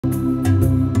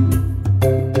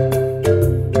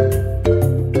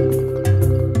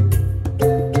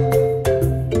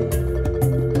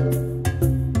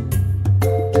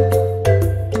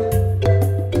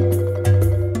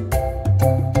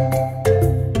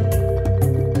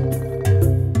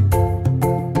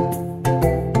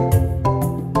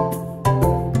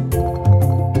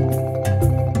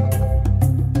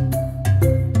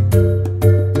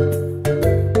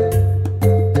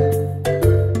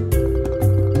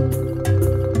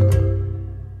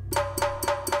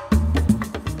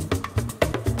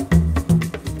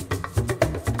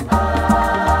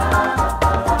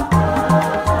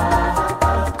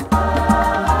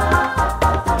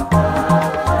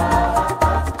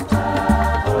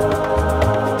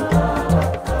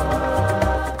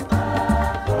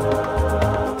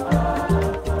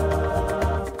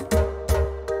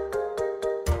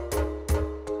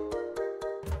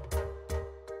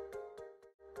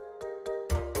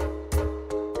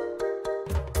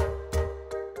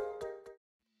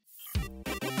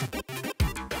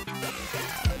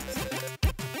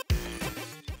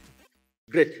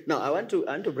Great. Now, I want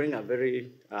to bring a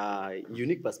very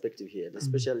unique perspective here, and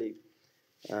especially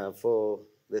for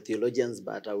the theologians,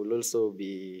 but I will also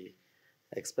be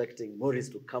expecting Maurice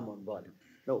to come on board.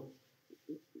 Now,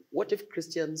 what if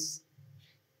Christians,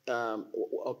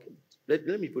 okay,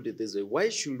 let me put it this way. Why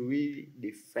should we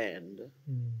defend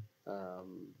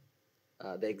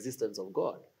the existence of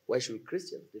God? Why should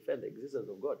Christians defend the existence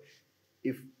of God?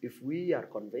 If we are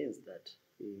convinced that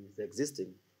He is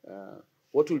existing,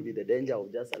 what will be the danger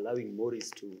of just allowing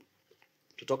Maurice to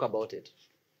talk about it,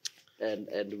 and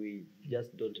we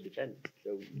just don't defend?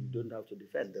 So we don't have to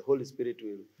defend. The Holy Spirit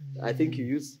will. I think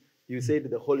you said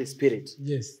the Holy Spirit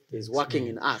is working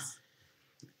in us.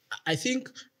 I think,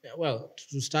 well,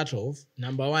 to start off,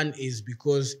 number one is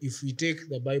because if we take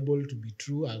the Bible to be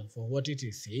true for what it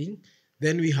is saying,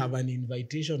 then we have an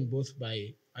invitation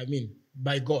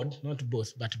by God, not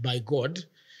both, but by God,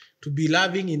 to be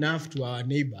loving enough to our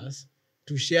neighbors,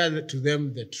 to share to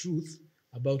them the truth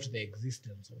about the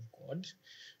existence of God,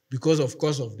 because, of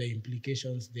course, of the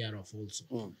implications thereof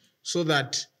also. So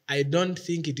that I don't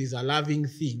think it is a loving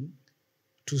thing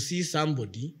to see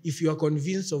somebody, if you are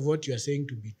convinced of what you are saying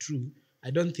to be true,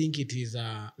 I don't think it is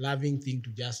a loving thing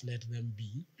to just let them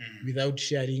be without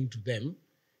sharing to them.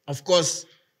 Of course,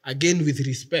 again, with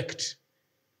respect,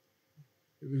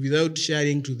 without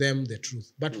sharing to them the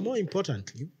truth. But more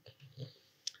importantly,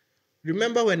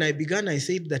 remember when I began, I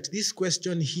said that this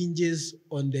question hinges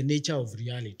on the nature of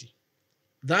reality.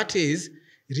 That is,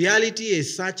 reality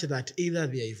is such that either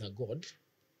there is a God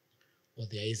or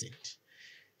there isn't.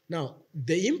 Now,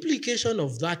 the implication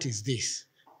of that is this.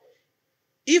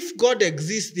 If God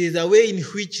exists, there's a way in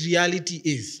which reality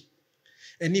is.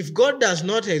 And if God does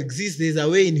not exist, there's a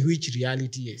way in which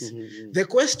reality is. The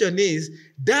question is,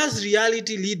 does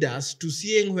reality lead us to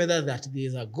seeing whether that there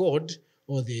is a God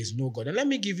or there is no God? And let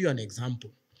me give you an example.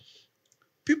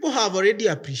 People have already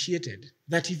appreciated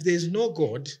that if there is no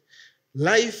God,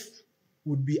 life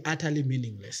would be utterly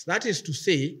meaningless. That is to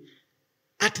say,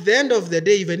 at the end of the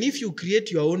day, even if you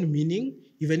create your own meaning,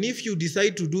 even if you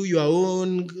decide to do your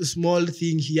own small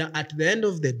thing here, at the end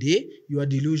of the day, you are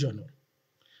delusional.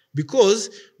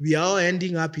 Because we are all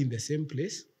ending up in the same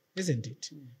place, isn't it?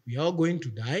 We are all going to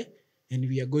die and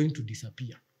we are going to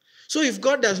disappear. So if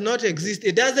God does not exist,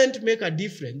 it doesn't make a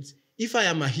difference if I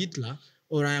am a Hitler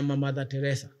or I am a Mother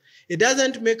Teresa. It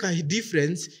doesn't make a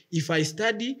difference if I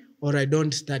study or I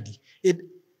don't study.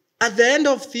 At the end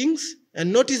of things,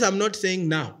 and notice I'm not saying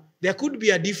now, there could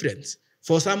be a difference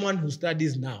for someone who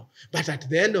studies now. But at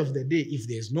the end of the day, if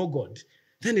there's no God,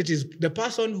 then it is the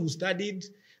person who studied,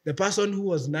 the person who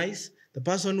was nice, the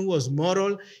person who was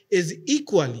moral, is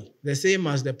equally the same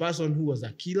as the person who was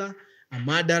a killer, a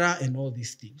murderer, and all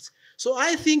these things. So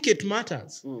I think it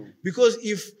matters. Because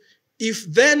if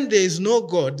then there is no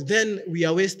God, then we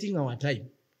are wasting our time.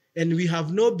 And we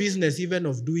have no business even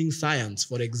of doing science,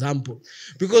 for example.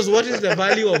 Because what is the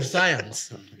value of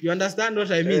science? You understand what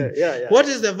I mean? Yeah. What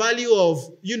is the value of,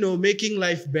 making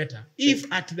life better if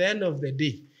at the end of the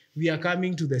day, we are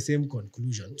coming to the same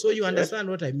conclusion? So you understand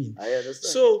what I mean? I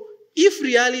understand. So if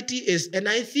reality is, and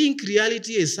I think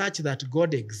reality is such that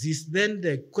God exists, then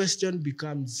the question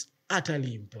becomes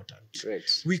utterly important. Right.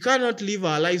 We cannot live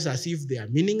our lives as if they are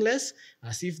meaningless,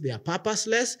 as if they are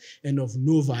purposeless, and of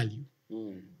no value.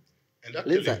 And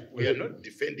actually, we are not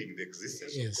defending the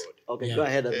existence of God. Okay, go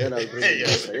ahead and then I'll bring it.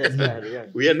 Yes, go ahead. Yeah.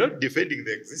 We are not defending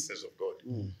the existence of God.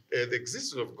 The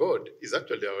existence of God is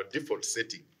actually our default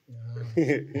setting.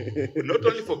 Not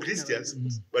only for Christians,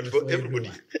 but for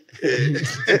everybody.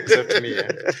 Except me.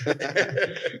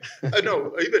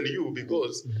 No, even you,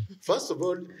 because first of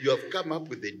all, you have come up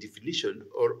with a definition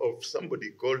of somebody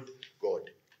called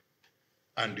God,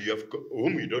 and you have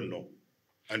whom you don't know,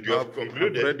 and you have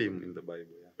concluded. I've read him in the Bible.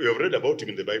 You have read about him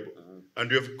in the Bible, and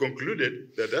you have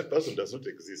concluded that that person does not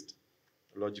exist.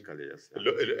 Logically, yes.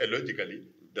 Logically,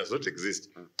 does not exist.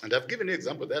 And I've given you an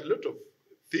example. There are a lot of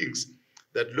things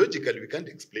that logically we can't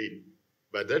explain,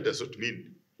 but that does not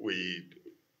mean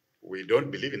we don't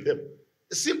believe in them.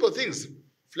 Simple things,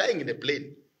 flying in a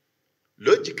plane.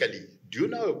 Logically, do you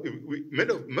know,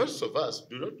 most of us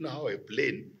do not know how a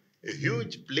plane, a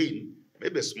huge plane,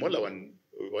 maybe a smaller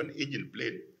one engine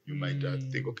plane, you might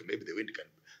think, okay, maybe the wind can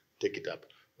take it up.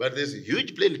 But there's a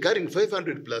huge plane carrying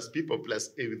 500 plus people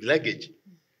plus with luggage.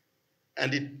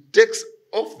 And it takes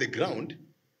off the ground,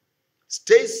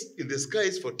 stays in the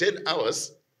skies for 10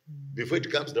 hours before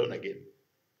it comes down again.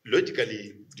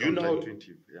 Logically, do you know?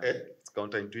 It's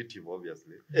counterintuitive,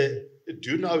 obviously.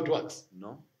 Do you know how it works?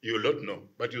 No. You will not know,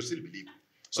 but you still believe.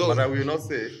 So, but I will not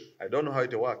say, I don't know how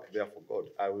it works, therefore God.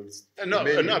 I will. No,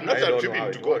 I'm not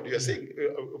attributing to God. You are saying,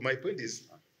 my point is,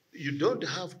 you don't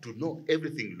have to know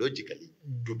everything logically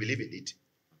to believe in it.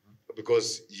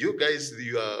 Because you guys,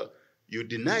 you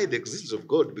deny the existence of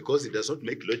God because it does not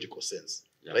make logical sense,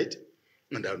 right?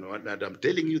 And I'm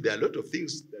telling you, there are a lot of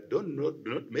things that do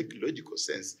not make logical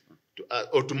sense to us,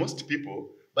 or to most people,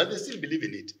 but they still believe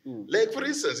in it. Like, for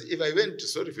instance, if I went,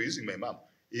 sorry for using my mom,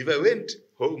 if I went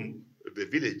home, the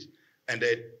village, and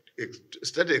I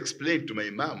started explaining to my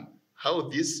mom how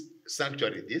this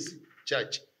sanctuary, this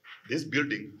church, this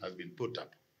building has been put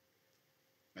up.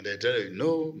 And I tell her,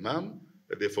 no, mom,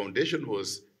 the foundation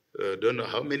was, don't know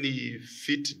how many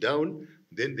feet down.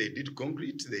 Then they did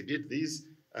concrete, they did this,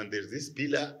 and there's this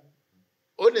pillar.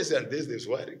 Honestly, and there's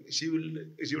worry. She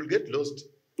will get lost.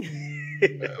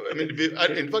 I mean,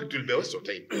 in fact, it will be a waste of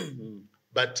time.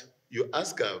 But you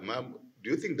ask her, mom, do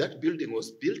you think that building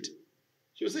was built?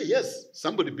 She will say, yes,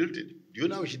 somebody built it. Do you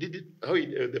know how she did it? How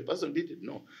the person did it?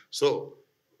 No. So,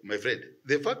 my friend,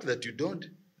 the fact that you cannot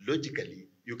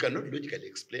logically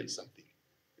explain something,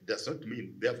 does not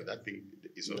mean, therefore, that thing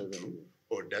is not true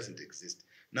or doesn't exist.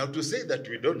 Now, to say that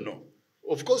we don't know,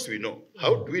 of course we know.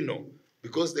 How do we know?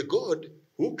 Because the God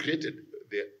who created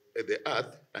the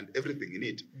earth and everything in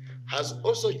it has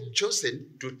also chosen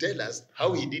to tell us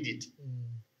how he did it.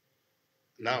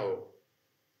 Now,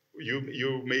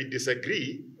 you may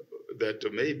disagree that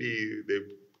maybe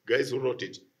the guys who wrote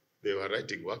it, they were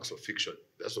writing works of fiction.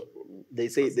 That's what they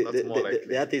say. That's more likely.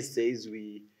 The atheist says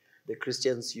the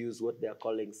Christians use what they are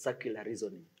calling circular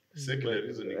reasoning. secular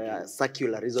reasoning.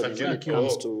 Circular reasoning when it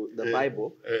comes to the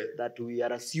Bible, that we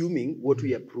are assuming what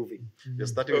we are proving. You're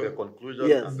starting with the conclusion,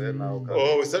 Yes. and then now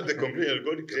We start the conclusion.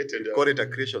 God created. call it a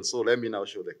creation. So let me now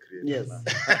show the creation. Yes.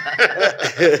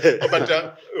 But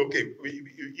okay,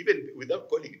 even without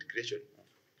calling it creation,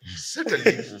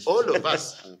 certainly all of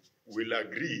us will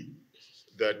agree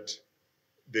that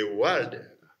the world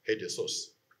had a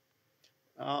source.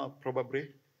 Probably,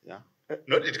 yeah.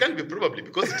 No, it can't be probably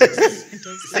because it exists.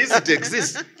 Since it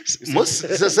exists, most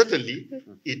certainly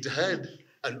it had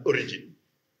an origin.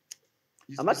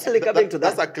 I'm actually coming to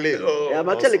that. That's a claim. Yeah, I'm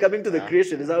actually coming to the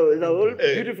creation. It's a whole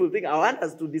beautiful thing. I want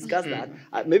us to discuss that.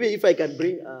 Maybe if I can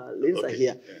bring Linsa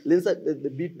here. Linsa, the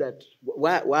bit that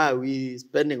why are we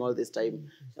spending all this time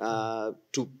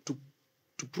to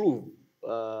prove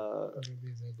all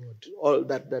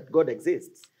that God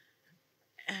exists?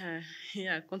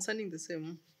 Concerning the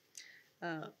same.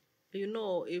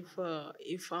 If a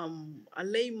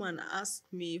layman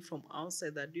asked me from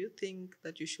outside that, do you think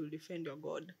that you should defend your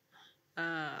God?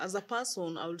 As a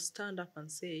person, I will stand up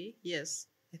and say, yes,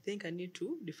 I think I need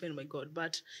to defend my God.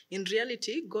 But in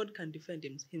reality, God can defend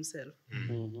himself.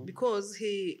 Mm-hmm. Because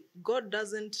God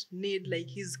doesn't need like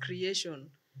his creation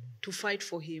to fight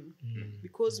for him. Mm-hmm.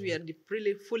 Because we are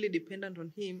really fully dependent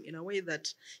on him in a way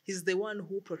that he's the one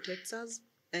who protects us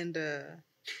and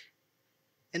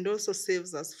also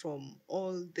saves us from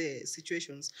all the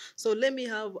situations. So let me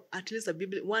have at least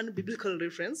one biblical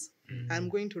reference. Mm-hmm. I'm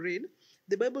going to read.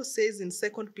 The Bible says in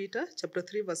 2 Peter chapter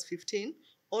 3, verse 15,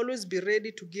 always be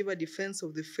ready to give a defense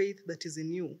of the faith that is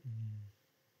in you. Mm-hmm.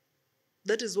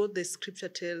 That is what the scripture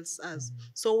tells us. Mm-hmm.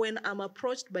 So when I'm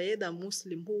approached by either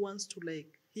Muslim who wants to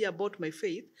hear about my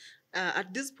faith,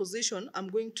 at this position, I'm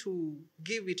going to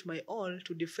give it my all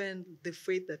to defend the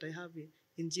faith that I have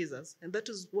in Jesus. And that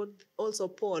is what also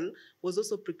Paul was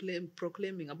also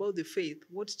proclaiming about the faith,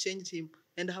 what changed him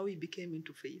and how he became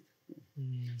into faith.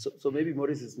 So maybe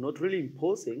Maurice is not really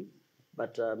imposing,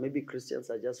 but maybe Christians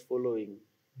are just following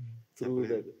through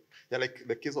the... Yeah, like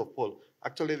the case of Paul.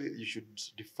 Actually, you should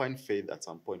define faith at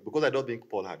some point, because I don't think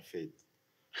Paul had faith.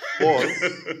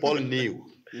 Paul knew.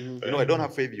 Mm-hmm. I don't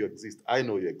have faith you exist. I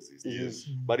know you exist. Yes.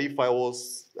 But if I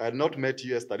had not met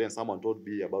you yesterday and someone told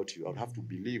me about you, I would have to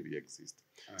believe you exist.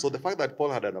 So the fact that Paul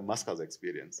had a Damascus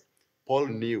experience, Paul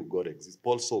knew God exists.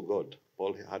 Paul saw God.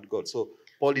 Paul had God. So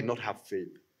Paul did not have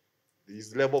faith.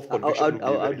 His level of conviction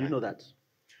how do you know that?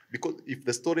 Because if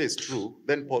the story is true,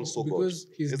 then Paul saw God. Because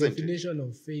his definition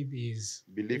of faith is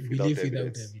belief without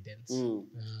evidence.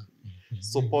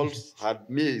 So Paul had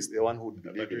me is the one who would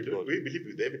believe in God. We believe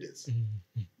with evidence.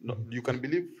 No, you can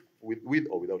believe with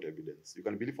or without evidence. You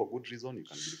can believe for good reason, you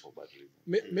can believe for bad reason.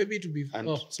 Maybe to be...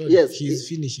 sorry. Yes, he's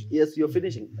finishing. Yes, you're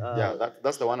finishing.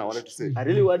 That's the one I wanted to say. I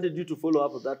really wanted you to follow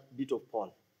up with that bit of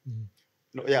Paul.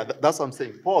 No, that's what I'm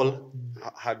saying. Paul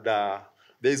had...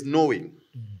 there's knowing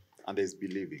and there's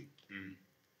believing.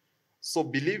 So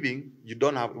believing, you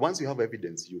don't have... Once you have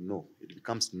evidence, you know. It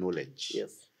becomes knowledge.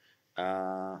 Yes.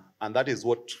 And that is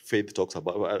what faith talks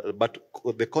about. But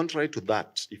the contrary to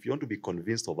that, if you want to be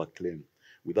convinced of a claim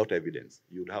without evidence,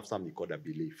 you would have something called a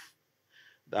belief.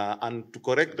 And to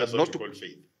correct that's that, not to call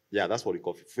faith. Yeah, that's what we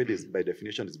call faith. Is by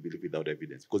definition is belief without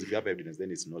evidence. Because if you have evidence,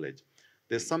 then it's knowledge.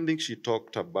 There's something she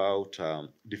talked about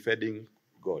defending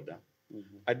God.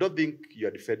 I don't think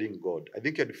you're defending God. I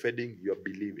think you're defending your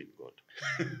belief in God.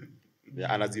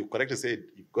 Yeah, and as you correctly said,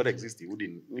 if God exists, he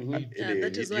wouldn't. Yeah,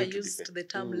 that is why I used the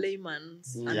term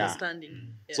layman's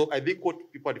understanding. Yeah. So I think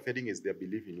what people are defending is their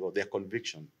belief in God, their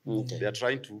conviction. They are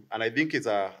trying to, and I think it's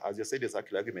as you said, it's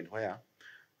actually an argument where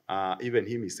even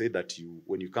him, he said that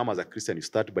when you come as a Christian, you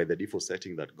start by the default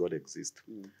setting that God exists.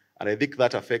 And I think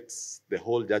that affects the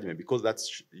whole judgment, because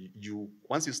that's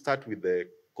once you start with the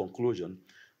conclusion,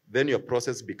 then your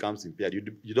process becomes impaired.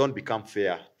 You don't become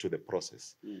fair to the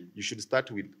process. You should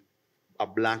start with a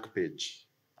blank page,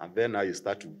 and then now you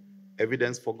start to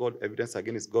evidence for God, evidence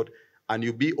against God, and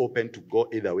you be open to go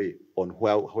either way on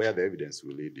where the evidence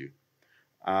will lead you.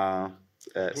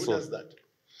 Who does that?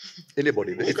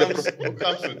 Anybody. Who comes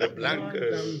with the blank?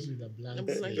 Comes with a blank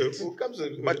slate. Who comes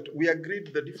with? But we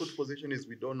agreed the default position is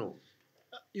we don't know.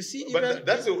 You see, But even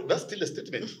that's still a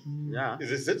statement. Yeah.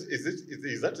 Is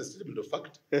that a statement of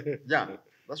fact? Yeah.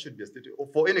 That should be a statement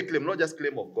for any claim, not just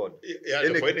claim of God. Yeah,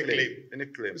 for any claim. Any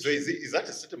claim. So is that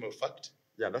a statement of fact?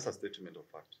 Yeah, that's a statement of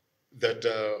fact. That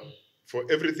for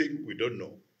everything we don't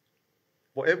know.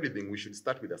 For everything, we should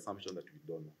start with the assumption that we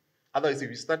don't know. Otherwise, if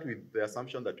we start with the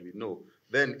assumption that we know,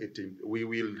 then we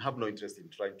will have no interest in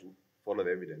trying to follow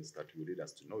the evidence that will lead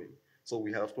us to knowing. So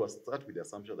we have to start with the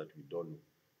assumption that we don't know.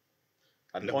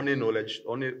 And only knowledge,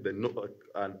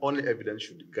 and only evidence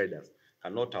should guide us,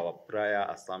 and not our prior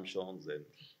assumptions and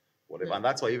whatever. Yeah. And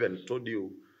that's why I even told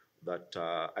you that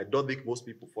I don't think most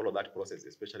people follow that process,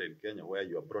 especially in Kenya, where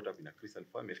you are brought up in a Christian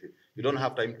family. You don't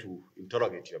have time to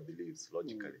interrogate your beliefs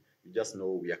logically. You just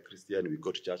know we are Christian, we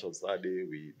go to church on Saturday,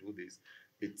 we do this.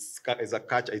 It's a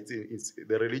culture.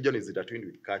 The religion is intertwined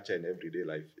with culture and everyday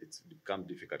life. It's become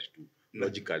difficult to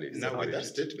logically. Now with that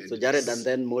statement. So Jared and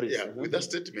then Maurice. Yeah, with that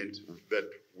statement that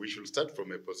we should start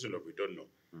from a position of we don't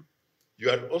know. You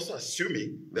are also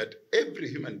assuming that every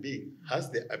human being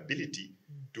has the ability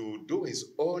to do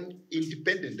his own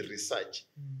independent research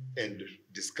and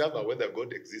discover whether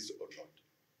God exists or not.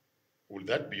 Will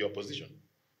that be your position?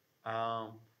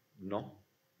 No,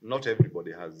 not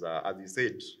everybody has. As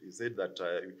he said that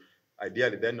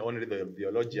ideally then only the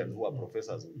theologians who are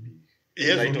professors would be.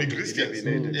 Yes, would be Christians.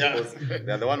 Because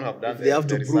they're the one who have done. They have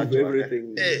to prove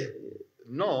everything.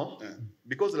 No,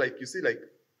 because like you see, like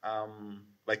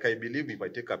I believe if I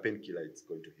take a painkiller, it's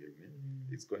going to heal me.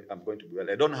 I'm going to be well.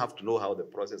 I don't have to know how the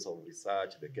process of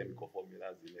research, the chemical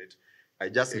formulas in it. I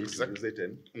just need to use it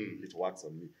and it works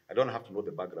on me. I don't have to know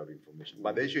the background information.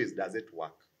 But the issue is, does it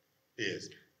work? Yes.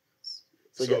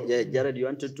 So Jared, you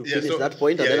wanted to finish that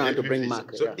point, and then I want to bring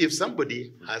Mark. So if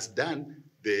somebody has done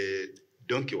the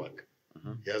donkey work,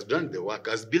 he has done the work,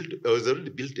 has already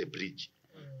built a bridge,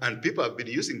 and people have been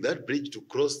using that bridge to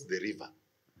cross the river,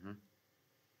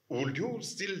 would you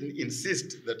still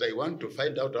insist that I want to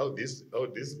find out how this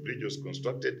bridge was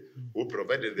constructed, who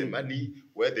provided the money,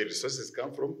 where the resources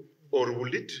come from? Or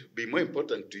will it be more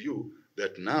important to you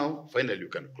that now, finally, you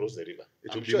can cross the river?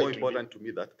 It will be more important to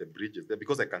me that the bridge is there,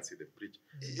 because I can see the bridge.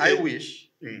 Yeah. I wish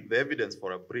the evidence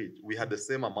for a bridge, we had the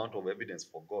same amount of evidence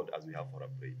for God as we have for a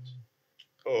bridge.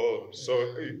 Oh,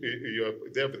 so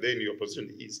then your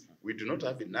position is, we do not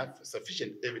have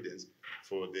sufficient evidence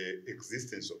for the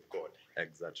existence of God.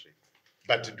 Exactly.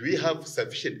 But do we have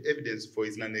sufficient evidence for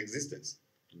his non-existence?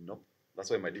 No. That's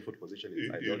why my default position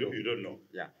is you don't know.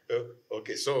 Yeah.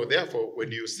 Okay, so therefore,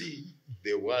 when you see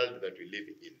the world that we live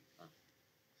in,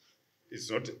 is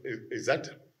that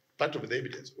part of the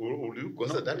evidence? Or would you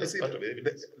consider that as part of the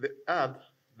evidence? The earth,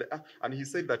 and he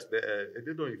said that, I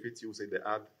don't know if it's you who say the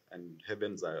earth and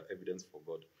heavens are evidence for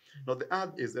God. No, the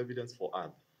earth is evidence for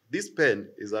earth. This pen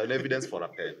is an evidence for a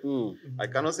pen. I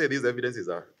cannot say this evidence is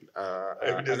an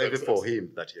evidence for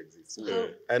him that he exists.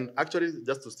 And actually,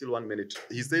 just to steal 1 minute,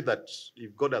 he said that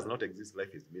if God does not exist,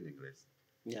 life is meaningless.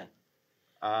 Yeah.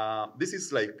 This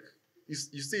is like, you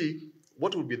see,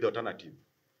 what would be the alternative?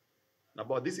 Now,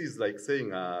 but this is like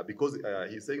saying, because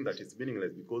he's saying that it's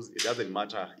meaningless because it doesn't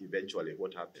matter eventually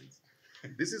what happens.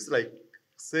 This is like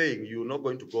saying you're not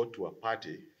going to go to a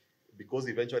party because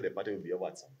eventually the party will be over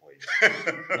at some point.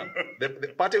 Now,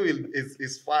 the party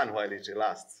is fun while it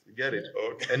lasts. You get it?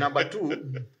 Okay. And number two,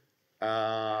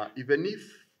 even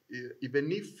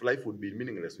if life would be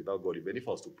meaningless without God, even if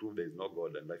I was to prove there is no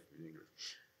God and life is meaningless,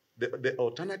 the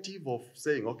alternative of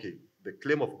saying, okay, the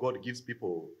claim of God gives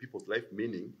people's life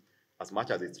meaning as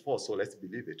much as it's false, so let's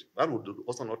believe it. That would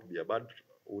also not be a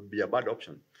bad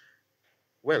option.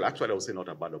 Well, actually, I would say not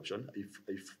a bad option.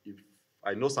 If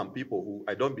I know some people who,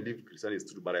 I don't believe Christianity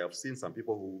is true, but I have seen some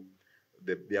people who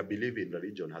their belief in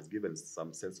religion has given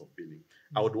some sense of meaning.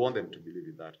 I would want them to believe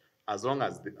in that, as long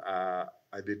as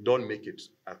they don't make it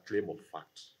a claim of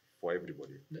fact for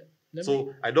everybody.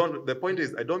 So the point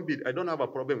is, I don't have a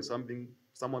problem with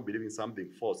someone believing something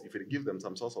false if it gives them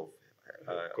some sort of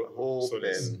hope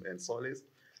and solace.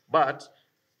 But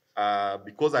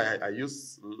because I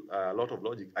use a lot of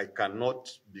logic, I cannot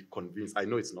be convinced. I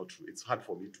know it's not true. It's hard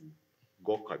for me to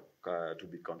go to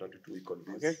be counted to be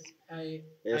convinced. Okay.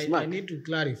 Yes, I need to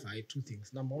clarify two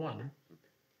things. Number one,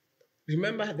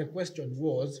 remember the question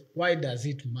was, why does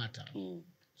it matter?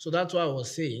 So that's why I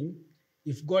was saying,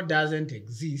 if God doesn't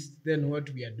exist, then what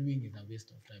we are doing is a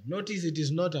waste of time. Notice it is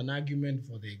not an argument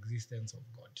for the existence of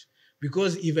God.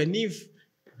 Because even if,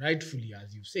 rightfully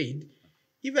as you said,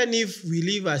 even if we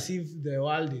live as if the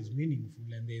world is meaningful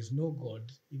and there is no God,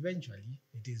 eventually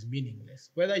it is meaningless.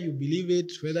 Whether you believe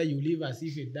it, whether you live as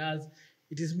if it does,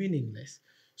 it is meaningless.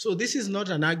 So this is not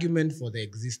an argument for the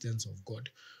existence of God.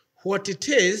 What it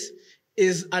is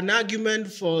an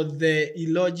argument for the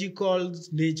illogical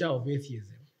nature of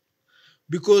atheism.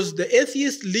 Because the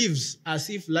atheist lives as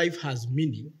if life has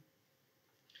meaning,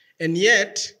 and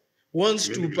yet wants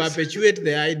to perpetuate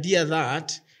the idea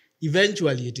that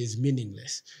eventually it is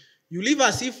meaningless. You live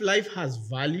as if life has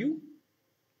value,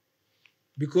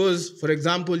 because, for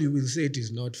example, you will say it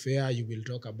is not fair. You will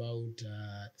talk about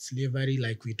slavery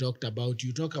like we talked about.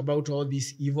 You talk about all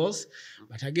these evils.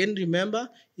 But again, remember,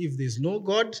 if there's no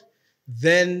God,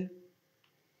 then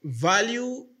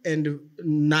value and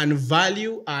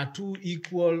non-value are two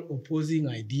equal opposing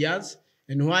ideas,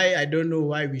 and why I don't know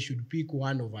why we should pick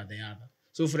one over the other.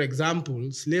 So, for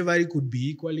example, slavery could be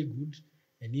equally good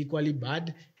and equally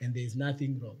bad, and there's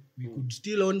nothing wrong. We could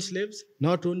still own slaves,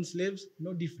 not own slaves,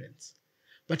 no difference.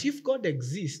 But if God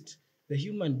exists, the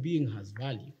human being has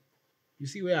value. You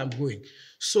see where I'm going?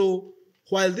 So,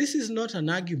 while this is not an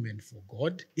argument for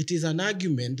God, it is an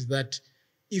argument that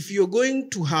if you're going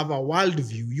to have a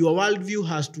worldview, your worldview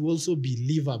has to also be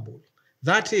livable.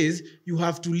 That is, you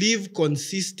have to live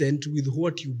consistent with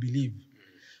what you believe.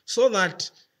 So that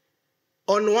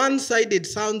on one side, it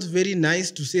sounds very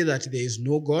nice to say that there is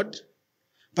no God,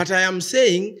 but I am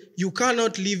saying you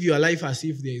cannot live your life as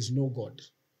if there is no God.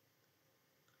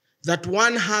 That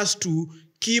one has to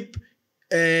keep,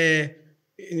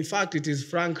 in fact, it is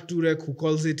Frank Turek who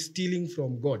calls it stealing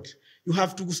from God. You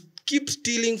have to keep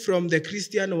stealing from the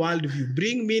Christian worldview,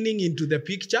 bring meaning into the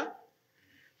picture,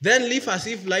 then live as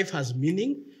if life has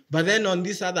meaning, but then on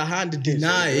this other hand,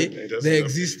 deny the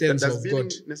existence of God. Does meaning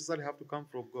necessarily have to come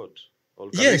from God? Or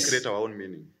can Yes. we create our own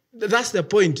meaning? That's the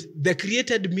point. The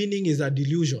created meaning is a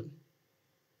delusion.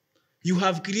 You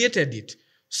have created it.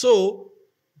 So,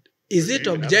 is it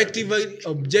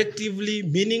objectively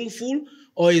meaningful,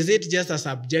 or is it just a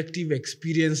subjective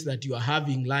experience that you are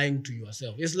having lying to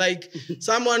yourself? It's like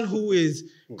someone who is,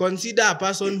 consider a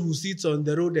person who sits on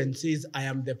the road and says, I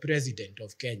am the president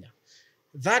of Kenya.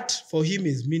 That for him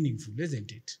is meaningful,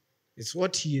 isn't it? It's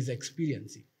what he is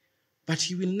experiencing. But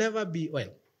he will never be, well,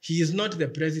 he is not the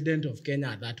president of Kenya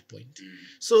at that point.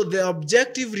 So the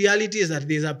objective reality is that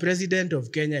there's a president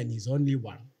of Kenya and he's only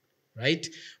one. Right?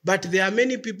 But there are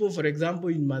many people, for example,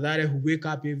 in Mathare who wake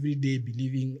up every day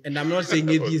believing, and I'm not saying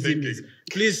atheism is,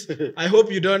 please, I hope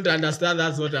you don't understand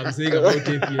that's what I'm saying about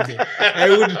atheism.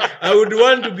 I would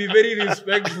want to be very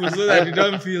respectful so that you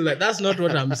don't feel like, that's not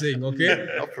what I'm saying, okay?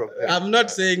 No problem. I'm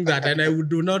not saying that, and I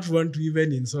do not want to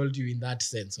even insult you in that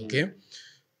sense, okay?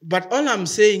 But all I'm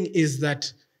saying is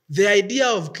that the idea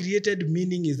of created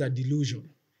meaning is a delusion.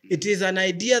 It is an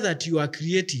idea that you are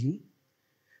creating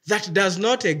that does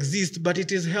not exist, but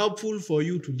it is helpful for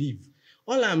you to live.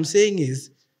 All I'm saying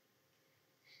is,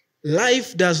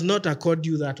 life does not accord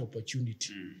you that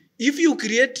opportunity. If you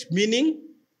create meaning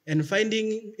and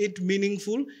finding it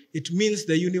meaningful, it means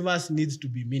the universe needs to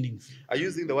be meaningful. Are you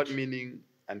using the word meaning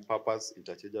and purpose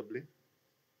interchangeably?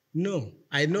 No,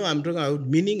 I know I'm talking about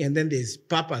meaning, and then there's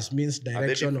purpose, means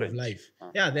direction of different? life.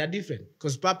 Yeah, they are different,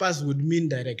 because purpose would mean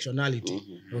directionality,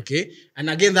 okay? And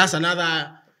again, that's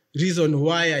another reason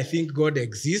why I think God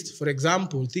exists. For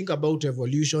example, think about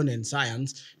evolution and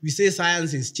science. We say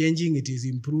science is changing, it is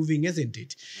improving, isn't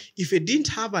it? If it didn't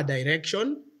have a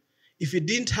direction, if it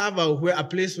didn't have a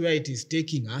place where it is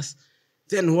taking us,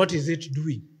 then what is it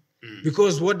doing?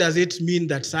 Because what does it mean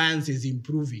that science is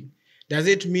improving? Does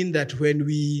it mean that when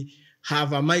we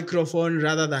have a microphone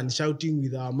rather than shouting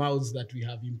with our mouths that we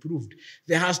have improved?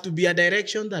 There has to be a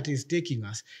direction that is taking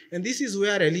us. And this is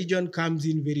where religion comes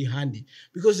in very handy,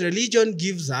 because religion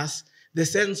gives us the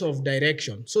sense of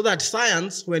direction, so that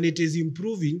science, when it is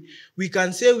improving, we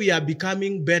can say we are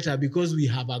becoming better because we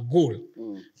have a goal.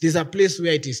 There's a place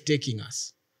where it is taking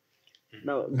us.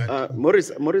 Now,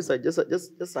 Maurice,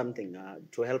 just something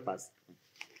to help us.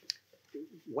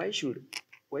 Why should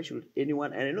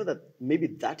anyone? And I know that maybe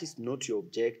that is not your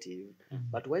objective,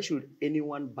 but why should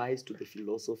anyone buy to the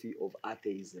philosophy of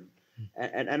atheism?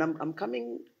 And I'm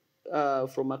coming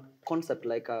from a concept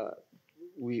like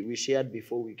we shared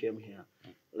before we came here,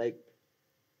 like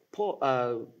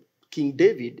King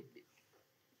David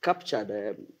captured.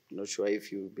 I'm not sure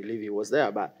if you believe he was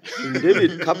there, but King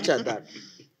David captured that.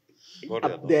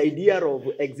 The idea of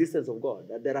existence of God,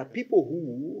 that there are people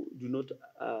who do not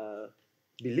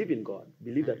believe in God,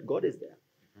 believe that God is there,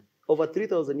 over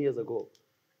 3,000 years ago.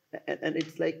 And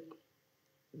it's like,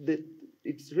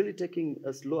 it's really taking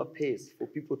a slower pace for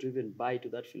people to even buy to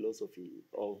that philosophy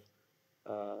of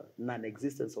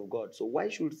non-existence of God. So why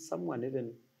should someone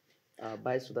even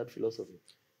buy to that philosophy?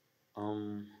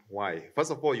 Why?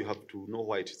 First of all, you have to know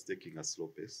why it is taking a slow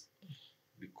pace.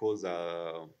 Because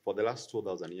for the last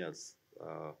 2,000 years,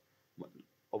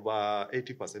 over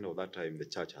 80% of that time, the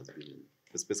church has been,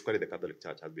 specifically the Catholic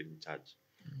Church, has been in charge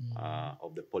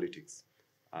of the politics.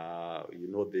 You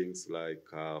know, things like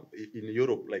in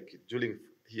Europe, like during,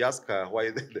 he asked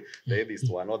why the atheists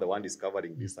were not the one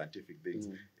discovering these scientific things.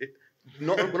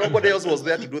 Nobody else was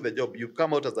there to do the job. You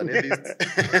come out as an atheist.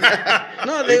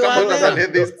 No, they were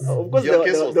there. Of course, Your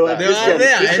case was they were there.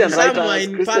 There, Christian and some were writers,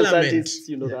 in Christian parliament. scientists,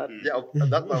 you know that. Yeah,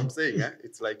 that's what I'm saying.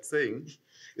 It's like saying,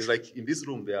 it's like in this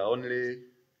room, there are only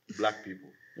black people.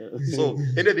 So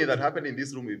anything that happened in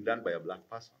this room will be done by a black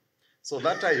person. So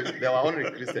that time, there were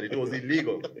only Christian. It was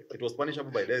illegal. It was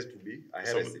punishable by death to be a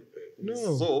heresy. No.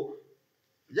 So,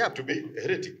 yeah. To be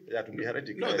heretic. Yeah, to be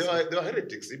heretic. No, yes. they were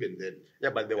heretics even then.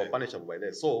 Yeah, but they were punishable by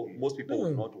death. So most people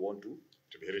would not want to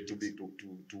be heretics.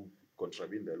 to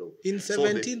contravene the law. In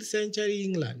 17th century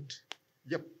England.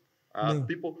 Yep.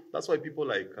 People. That's why people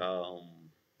like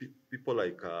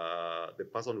the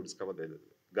person who discovered the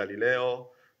Galileo,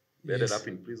 they ended up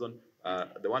in prison.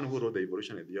 The one who wrote the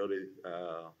evolutionary theory,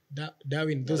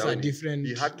 Darwin. Those Darwin, are different.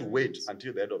 He had to wait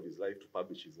until the end of his life to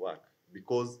publish his work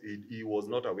because he was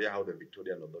not aware how the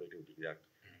Victorian authority would react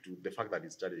to the fact that he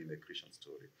studied in the Christian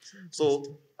story.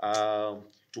 So,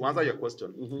 to answer your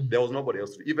question, there was nobody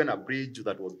else. Even a bridge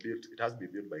that was built, it has to be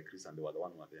built by Christians. They were the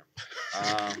one who were there.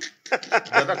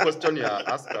 The other question you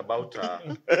asked about,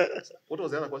 what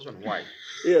was the other question? Why?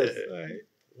 Yes.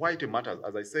 Why it matters,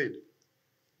 as I said,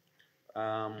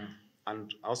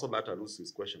 and also that alludes to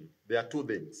his question. There are two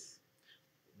things.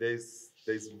 There's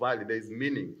value, there's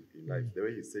meaning in life. The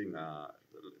way he's saying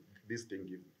this thing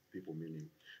gives people meaning.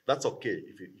 That's okay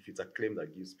if it's a claim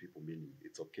that gives people meaning.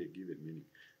 It's okay, give it meaning.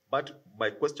 But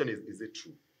my question is it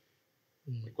true?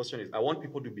 My question is, I want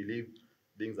people to believe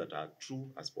things that are true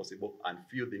as possible and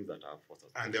few things that are false.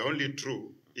 And they're only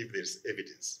true if there's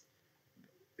evidence.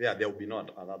 Yeah, there will be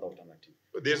not another alternative.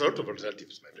 There's a lot of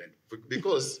alternatives, my friend.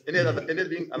 Because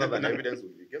anything other than evidence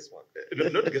would be guesswork.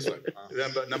 Not guesswork.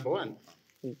 Number one,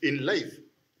 in life,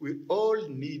 we all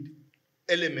need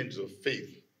elements of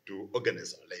faith to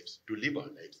organize our lives, to live our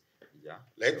lives. Yeah.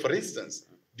 Like, for instance,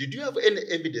 did you have any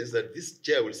evidence that this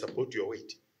chair will support your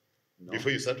weight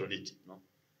before you sat on it? No.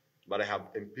 But I have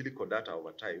empirical data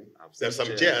over time. There's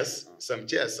some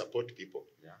chairs support people.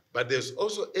 Yeah. But there's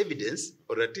also evidence,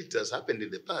 or at least it has happened in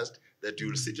the past, that you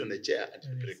will sit on a chair and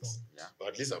it breaks. Yeah. Or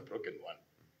at least I've broken one.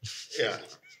 Yeah.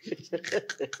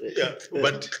 Yeah.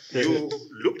 But you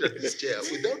looked at this chair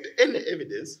without any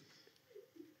evidence,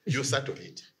 you sat on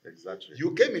it. Exactly.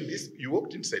 You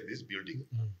walked inside this building.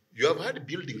 You have had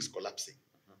buildings collapsing,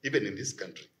 even in this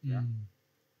country. Yeah.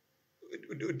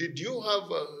 Did you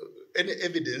have any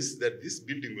evidence that this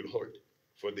building will hold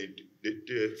for the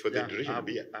duration of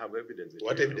the year? I have evidence.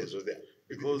 What evidence was there?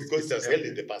 Because it has held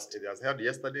in the past. It has held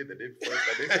yesterday, the day before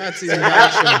yesterday. That's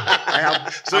inaction.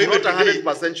 I'm not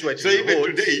 100% sure it so will even hold.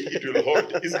 today it will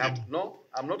hold, isn't it? No,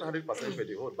 I'm not 100% sure it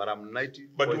will hold, but I'm 90%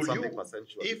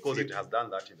 sure if because it has done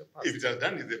that in the past. If it has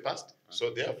done in the past,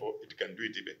 so therefore it can do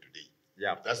it even today.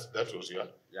 Yeah. That was your.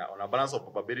 Yeah, on a balance of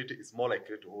probability, it's more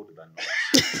likely to hold than not.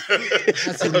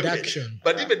 That's induction.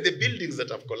 But even the buildings that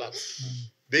have collapsed,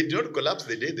 they did not collapse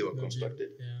the day they were constructed.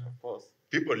 Yeah. Of course.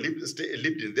 People lived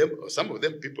in them, or some of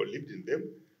them people lived in them,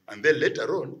 and then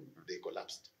later on, they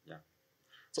collapsed. Yeah.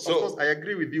 So of course, I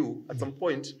agree with you. At some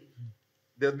point,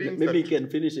 there being maybe he can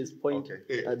finish his point.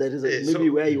 Okay. That is maybe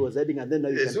where he was heading, and then now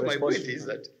you can So my respond. point is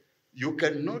that you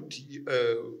cannot,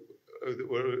 the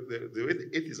way the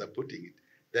atheists are putting it,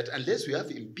 that unless we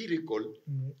have empirical,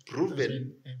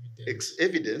 proven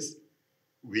evidence,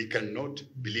 we cannot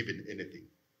believe in anything.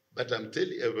 But I'm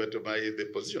telling you about the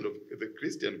position of the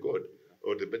Christian God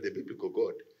or the biblical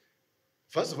God.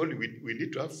 First of all, we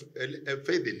need to have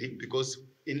faith in Him, because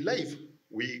in life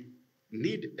we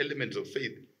need elements of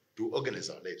faith to organize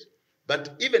our lives.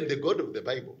 But even the God of the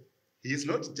Bible, he is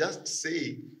not just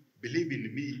saying, believe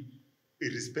in me,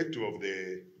 irrespective of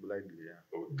the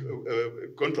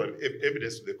contrary,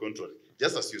 evidence to the contrary.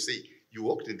 Just as you say, you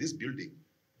walked in this building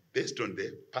based on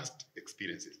the past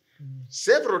experiences.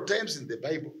 Several times in the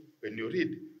Bible, when you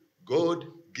read, God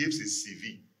gives his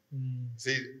CV.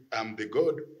 Say, I'm the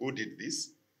God who did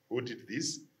this, who did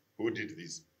this, who did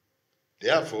this.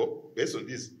 Therefore, based on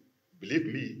this, believe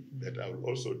me that I will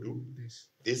also do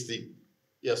this thing.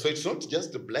 Yeah, so it's not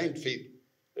just a blind faith.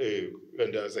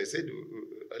 And as I said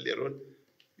earlier on,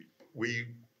 we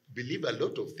believe a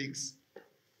lot of things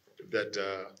that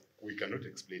we cannot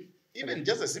explain. Even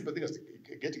just a simple thing as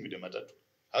getting with the matatu.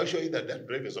 How sure are you that that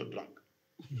driver is not drunk?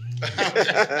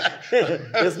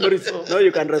 Yes, Maurice. Now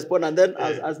you can respond, and then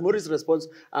as Maurice responds,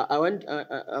 I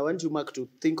want you, Mark, to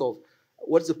think of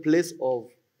what's the place of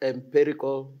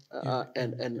empirical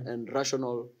and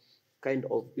rational kind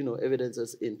of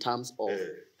evidences in terms of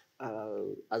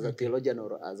as a theologian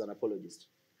or as an apologist.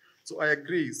 So I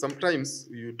agree. Sometimes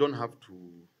you don't have to.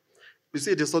 You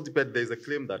see, it is so dependent. There is a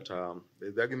claim that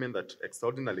there's the argument that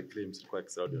extraordinary claims require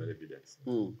extraordinary evidence.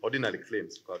 Ordinary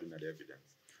claims require ordinary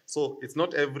evidence. So it's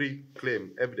not every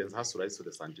claim evidence has to rise to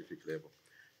the scientific level.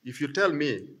 If you tell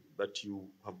me that you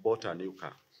have bought a new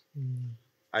car,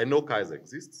 I know cars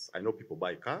exist. I know people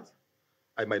buy cars.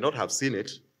 I might not have seen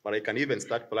it, but I can even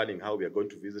start planning how we are going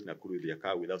to visit Nakuru with their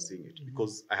car without seeing it,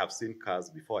 because I have seen cars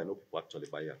before. I know people actually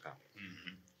buy a car.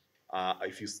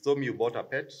 If you told me you bought a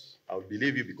pet, I would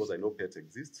believe you because I know pets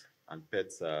exist, and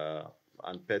pets are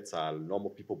normal.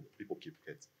 People keep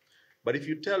pets. But if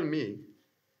you tell me,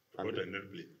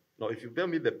 if you tell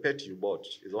me the pet you bought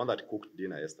is the one that cooked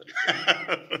dinner yesterday,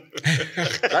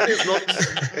 that is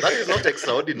not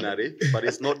extraordinary, but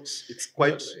it's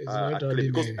quite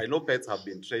because I know pets have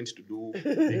been trained to do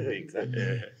big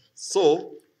things.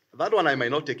 So that one I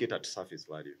might not take it at surface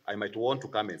value. I might want to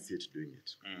come and see it doing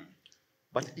it.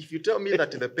 But if you tell me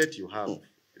that the pet you have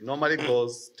normally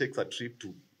takes a trip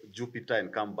to Jupiter and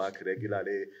come back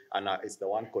regularly, and it's the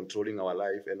one controlling our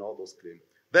life and all those claims,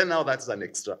 then now that's an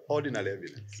extraordinary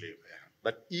evidence.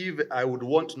 But if I would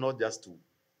want not just to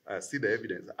see the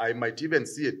evidence, I might even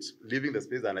see it leaving the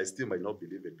space and I still might not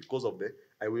believe it because of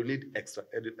I will need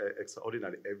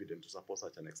extraordinary evidence to support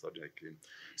such an extraordinary claim.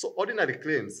 So ordinary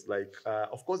claims, like,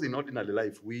 of course, in ordinary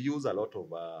life, we use a lot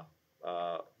of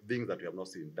things that we have not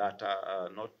seen. Data,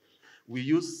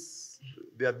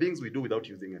 there are things we do without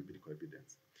using empirical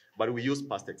evidence, but we use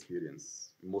past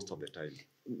experience most of the time.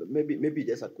 Maybe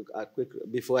just a quick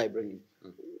before I bring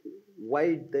in.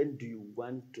 Why then do you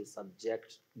want to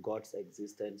subject God's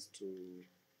existence to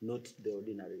not the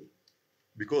ordinary?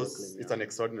 Because claim, it's an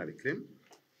extraordinary claim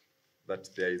that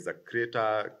there is a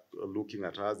creator looking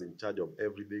at us, in charge of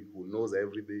everything, who knows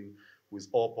everything, who is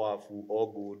all powerful,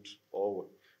 all good, all.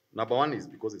 Number one is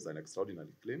because it's an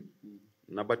extraordinary claim.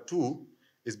 Number two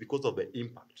is because of the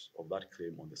impact of that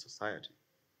claim on the society,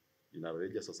 in a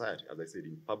religious society, as I said,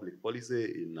 in public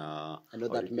policy, in I know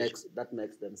that makes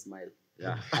them smile.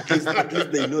 Yeah. At least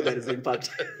they know there is impact.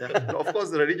 Yeah. Of course,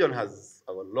 the religion has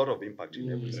a lot of impact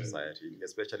in every society,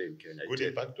 especially in Kenya. Good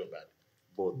impact or bad?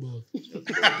 Both.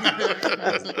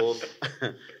 Both.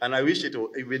 And I wish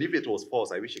even if it was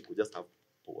false, I wish it could just have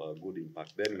a good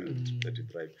impact. Then we would let it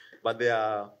thrive. But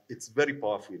it's very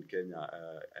powerful in Kenya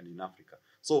and in Africa.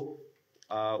 So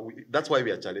that's why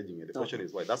we are challenging it. The question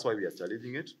is why. That's why we are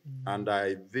challenging it. And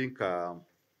I think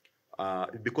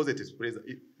because it is present,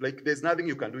 like there's nothing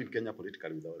you can do in Kenya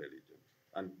politically without religion.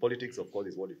 And politics, of course,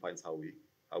 is what defines how we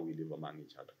live among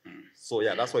each other. So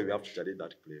yeah, that's why we have to challenge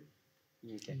that claim.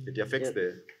 Okay. It affects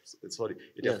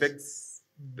affects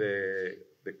the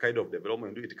kind of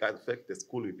development we do. It can affect the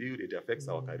school we build. It affects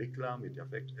our curriculum. It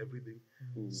affects everything.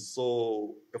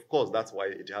 So of course, that's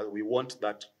why we want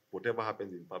that whatever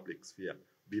happens in public sphere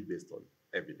be based on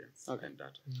evidence and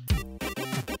data.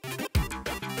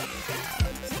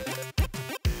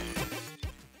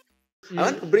 I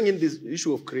want to bring in this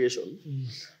issue of creation.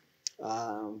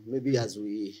 Maybe as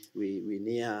we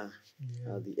near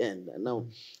the end. Now,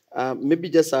 maybe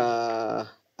just a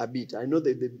bit. I know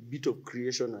that the bit of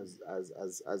creation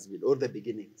has been, or the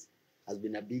beginnings, has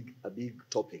been a big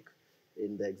topic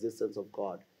in the existence of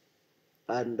God.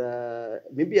 And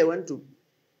maybe I want to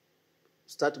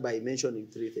start by mentioning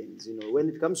three things. When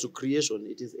it comes to creation,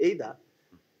 it is either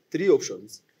three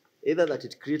options: either that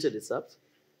it created itself,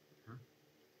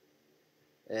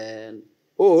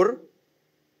 or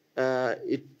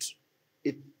it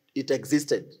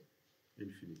existed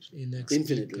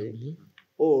infinitely,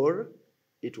 or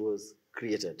it was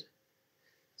created.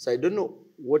 So I don't know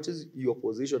what is your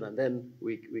position, and then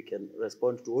we can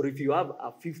respond to, or if you have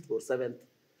a fifth or seventh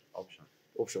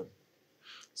option.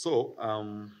 So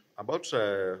about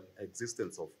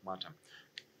existence of matter,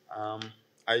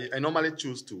 I normally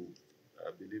choose to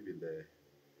believe in the.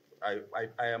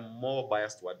 I am more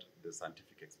biased toward the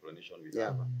scientific explanation we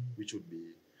have, which would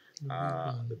be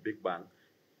the Big Bang.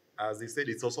 As he said,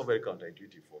 it's also very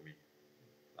counterintuitive for me.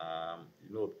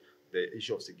 You know, the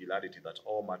issue of singularity, that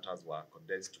all matters were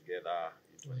condensed together.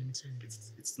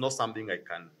 It's not something I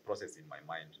can process in my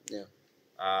mind.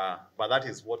 Yeah. But that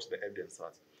is what the evidence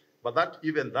says. But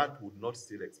even that would not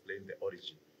still explain the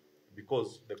origin,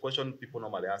 because the question people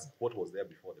normally ask, what was there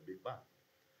before the Big Bang?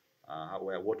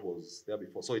 What was there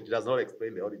before? So it does not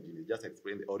explain the origin. It just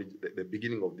explains the origin, the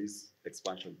beginning of this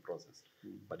expansion process,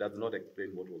 but does not explain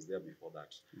what was there before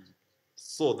that.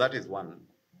 So that is one.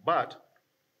 But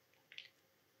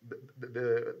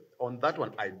on that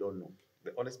one, I don't know.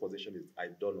 The honest position is I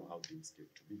don't know how things came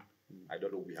to be. I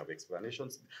don't know. We have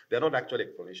explanations. They're not actually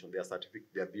explanations. They are scientific.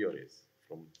 They are theories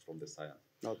from the science.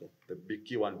 Okay. The big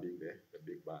key one being the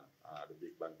Big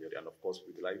Bang, theory, and of course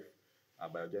with life,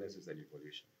 biogenesis and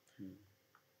evolution.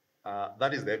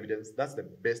 That is the evidence. That's the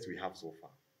best we have so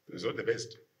far. It's not the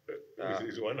best.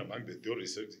 It's one among the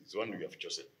theories. It's one we have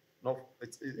chosen. No,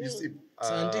 you see,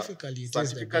 scientifically,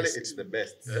 it's the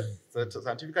best. So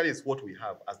scientifically, it's what we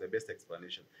have as the best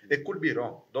explanation. It could be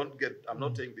wrong. I'm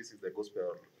not saying this is the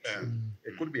gospel.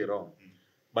 It could be wrong,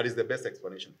 but it's the best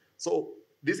explanation. So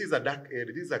this is a dark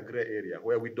area. This is a gray area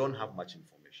where we don't have much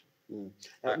information.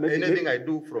 Anything I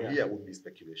do from here would be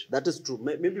speculation. That is true.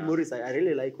 Maybe Maurice, I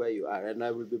really like where you are, and I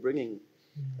will be bringing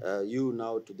you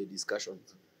now to the discussion.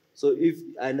 So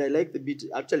I like the bit,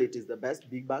 actually it is the best,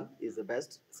 Big Bang is the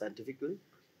best scientifically,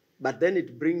 but then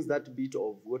it brings that bit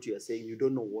of what you are saying, you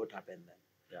don't know what happened then.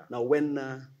 Yeah. Now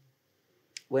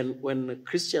when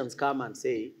Christians come and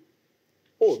say,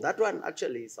 oh, that one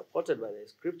actually is supported by the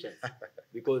scriptures,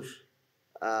 because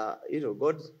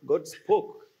God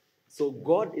spoke. So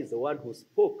God is the one who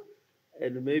spoke,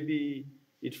 and maybe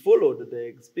it followed the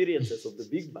experiences of the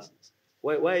Big Bang.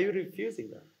 Why are you refusing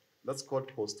that? That's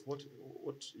called post. What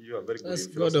you are very good. That's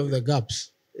God of the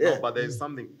gaps. No, but there is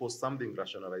something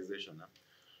rationalization.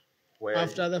 Where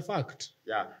after the fact.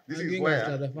 Yeah, this is Arguing where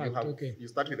after the fact, you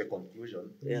start with a conclusion.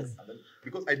 Yes. And then,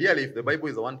 because ideally, if the Bible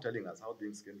is the one telling us how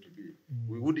things came to be,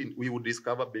 we would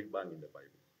discover Big Bang in the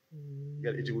Bible.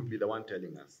 Yeah, it would be the one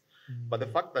telling us. But the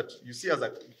fact that you see, and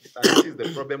this is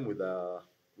the problem with the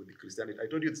Christianity. I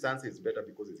told you the stance is better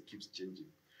because it keeps changing.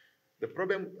 The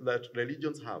problem that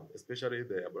religions have, especially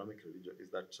the Abrahamic religion, is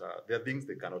that there are things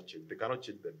they cannot change. They cannot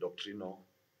change the doctrinal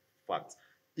facts,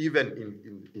 even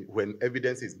when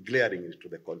evidence is glaring to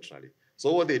the contrary.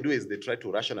 So what they do is they try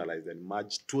to rationalize and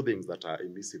merge two things that are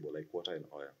immiscible, like water and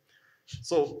oil.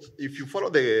 So if you follow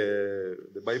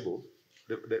the Bible,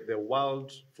 the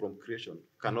world from creation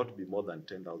cannot be more than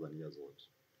 10,000 years old.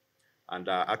 And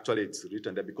actually it's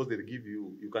written there because they give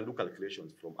you can do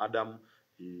calculations from Adam.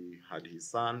 He had his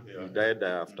son. Yeah. He died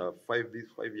after 5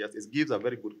 years. It gives a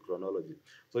very good chronology.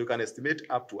 So you can estimate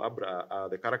up to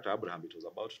the character Abraham, it was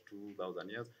about 2,000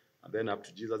 years. And then up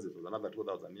to Jesus, it was another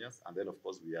 2,000 years. And then, of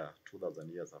course, we are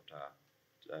 2,000 years after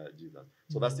Jesus.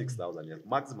 So that's 6,000 years,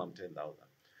 maximum 10,000.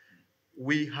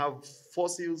 We have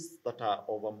fossils that are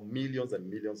over millions and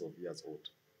millions of years old.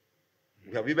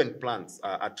 We have even plants,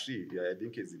 a tree, I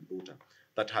think is in Utah,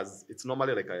 that has, it's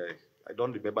normally like I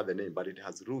don't remember the name, but it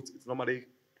has roots. It's normally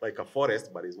like a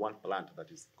forest, but it's one plant that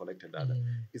is connected to other.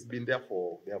 It's been there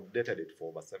they have dated it for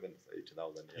over 7,000 to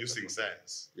 8,000 years. Using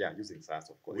science. Yeah, using science,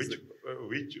 of course.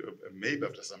 Which maybe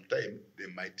after some time, they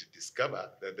might discover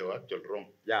that they were actually wrong.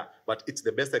 Yeah, but it's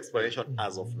the best explanation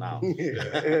as of now.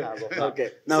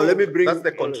 Okay, now let me bring... That's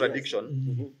the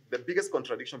contradiction. The biggest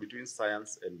contradiction between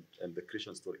science and the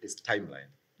Christian story is timeline.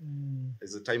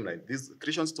 It's a timeline. This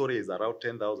Christian story is around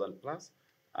 10,000 plus.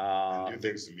 And you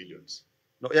think it's millions?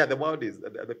 No, yeah, the world is,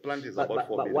 the planet is about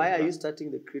 4 billion. But why are you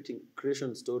starting the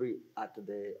creation story at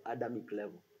the Adamic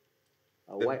level?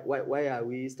 Why are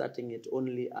we starting it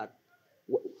only at,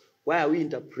 why are we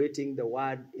interpreting the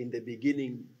word in the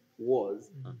beginning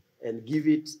was and give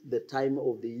it the time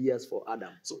of the years for Adam?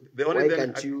 So the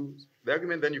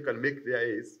argument then you can make there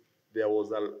is, there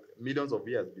was millions of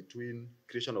years between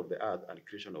creation of the earth and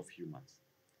creation of humans.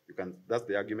 That's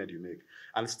the argument you make.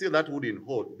 And still that wouldn't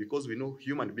hold because we know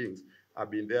human beings have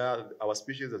been there, our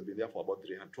species has been there for about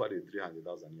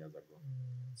 300,000 years ago.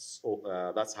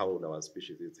 So that's how our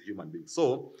species is, human beings.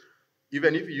 So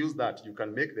even if you use that, you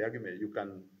can make the argument, you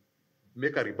can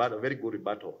make a very good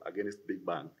rebuttal against Big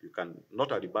Bang. You can,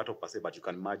 not a rebuttal per se, but you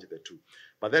can merge the two.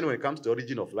 But then when it comes to the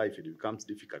origin of life, it becomes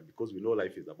difficult because we know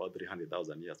life is about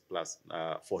 300,000 years plus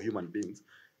for human beings,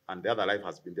 and the other life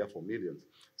has been there for millions.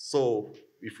 So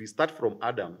if we start from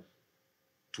Adam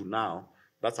to now,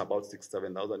 that's about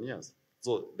 6,000-7,000 years.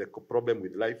 So the problem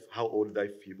with life, how old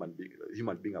life human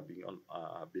beings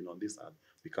have been on this earth,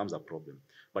 becomes a problem.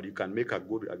 But you can make a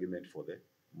good argument for the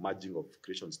merging of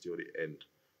creation theory and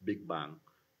Big Bang,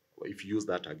 if you use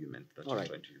that argument that you're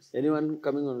trying to use. Anyone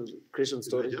coming on creation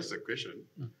story? Just a question.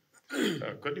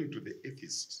 According to the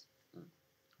atheists,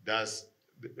 does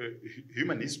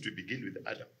human history begin with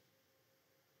Adam?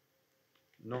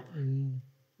 No.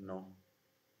 No.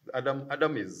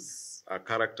 Adam is a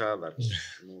character that,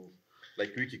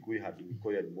 like Wikikui had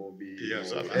Wikoya and Moby. Yeah,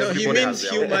 so No, he means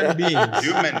human beings.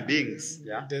 Human beings.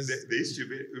 Yeah. The history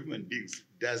of human beings,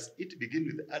 does it begin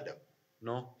with Adam?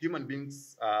 No, human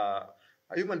beings are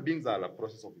a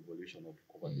process of evolution of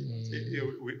humans.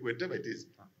 Whatever it is,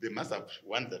 they must have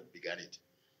one that began it.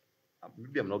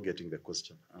 Maybe I'm not getting the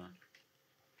question.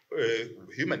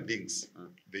 Human beings,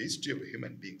 the history of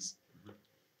human beings,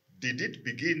 did it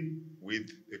begin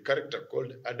with a character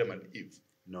called Adam and Eve?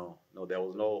 No, there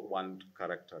was no one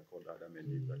character called Adam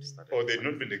and Eve that started. Or they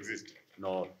not even exist?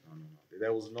 No.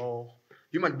 There was no.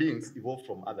 Human beings evolved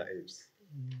from other apes.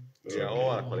 We are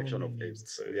all a collection of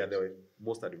apes. We are the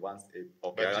most advanced ape.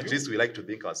 Okay, at least we like to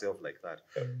think ourselves like that.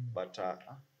 But I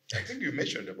think you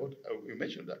mentioned that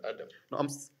Adam. I'm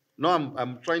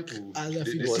trying to As a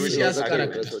distinguish fictitious the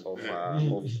character.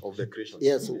 of the creation.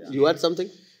 Yes, you had something?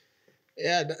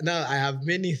 Yeah, now I have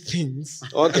many things.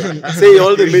 Okay, say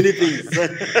all the many things.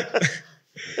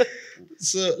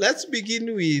 So let's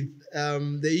begin with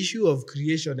the issue of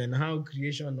creation and how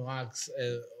creation works,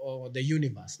 or the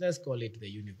universe. Let's call it the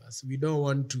universe. We don't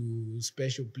want to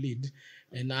special plead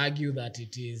and argue that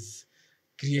it is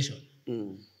creation.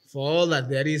 For all that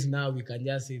there is now, we can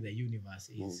just say the universe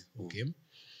is. Okay.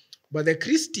 But the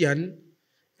Christian,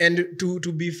 and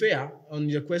to be fair, on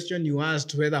your question you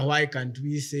asked why can't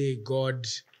we say God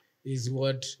is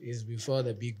what is before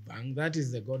the Big Bang, that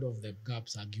is the God of the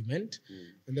gaps argument.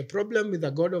 And the problem with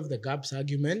the God of the gaps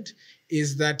argument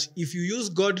is that if you use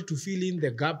God to fill in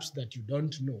the gaps that you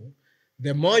don't know,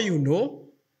 the more you know,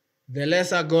 the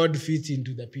lesser God fits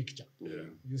into the picture.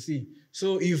 You see?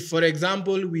 So if, for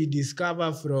example, we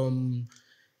discover from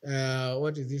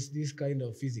what is this kind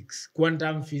of physics,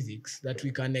 quantum physics, that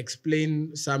we can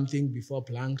explain something before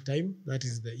Planck time, that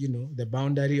is the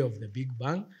boundary of the Big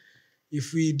Bang.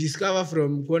 If we discover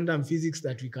from quantum physics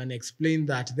that we can explain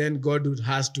that, then God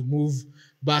has to move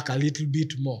back a little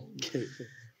bit more.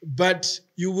 But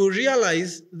you will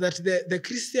realize that the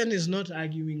Christian is not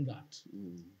arguing that.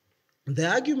 The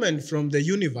argument from the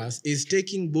universe is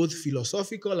taking both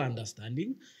philosophical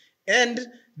understanding and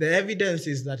the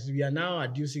evidences that we are now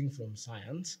adducing from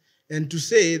science, and to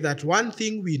say that one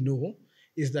thing we know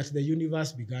is that the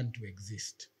universe began to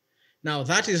exist. Now,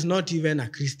 that is not even a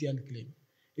Christian claim.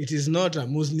 It is not a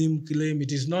Muslim claim.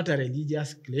 It is not a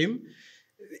religious claim.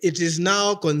 It is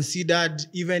now considered,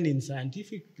 even in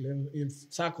scientific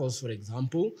circles, for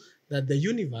example, that the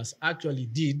universe actually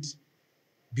did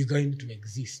begin to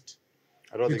exist.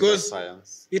 I don't think that's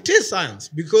science. It is science,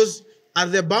 because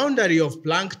at the boundary of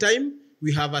Planck time,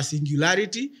 we have a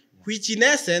singularity, which in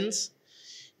essence,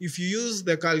 if you use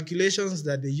the calculations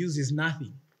that they use, is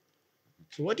nothing.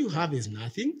 So what you have is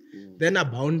nothing, then a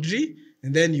boundary,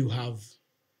 and then you have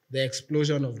the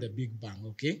explosion of the Big Bang,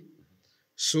 okay?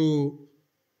 So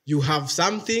you have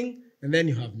something, and then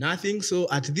you have nothing. So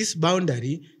at this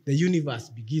boundary, the universe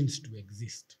begins to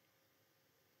exist.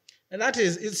 And that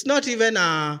is, it's not even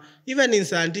even in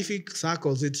scientific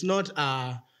circles, it's not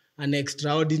an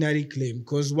extraordinary claim,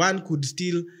 because one could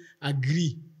still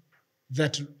agree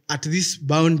that at this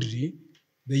boundary,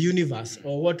 the universe,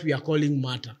 or what we are calling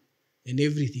matter, and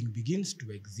everything begins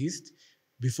to exist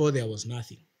before there was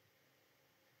nothing.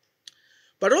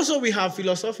 But also we have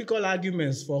philosophical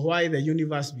arguments for why the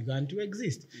universe began to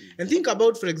exist. And think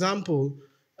about, for example,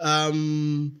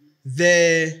 the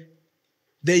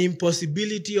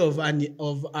impossibility of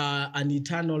an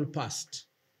eternal past.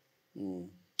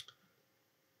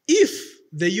 If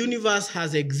the universe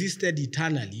has existed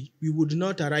eternally, we would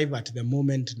not arrive at the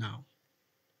moment now.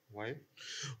 Why?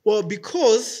 Well,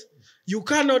 because you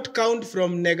cannot count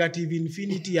from negative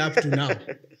infinity up to now.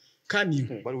 Can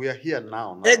you? But we are here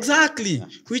now. Exactly. Yeah.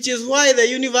 Which is why the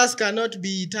universe cannot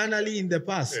be eternally in the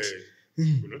past. Will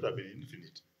not have been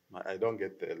infinite. I don't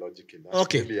get the logic in that.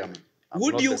 Okay. Maybe I'm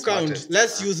would not you the count? smartest.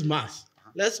 Let's use math.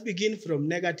 Let's begin from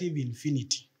negative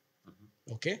infinity.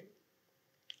 Okay?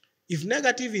 If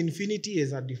negative infinity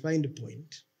is a defined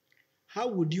point, how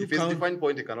would you If it's count? defined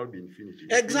point, it cannot be infinity.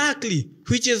 Exactly,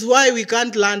 which is why we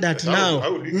can't land at now.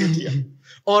 How will we get here?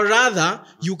 Or rather,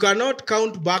 you cannot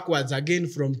count backwards again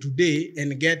from today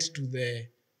and get to the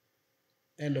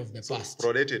end of the So past.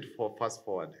 prorated for fast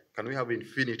forward. Can we have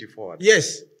infinity forward?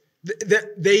 Yes.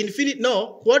 The infinite,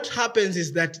 no, what happens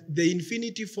is that the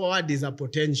infinity forward is a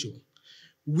potential.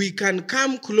 We can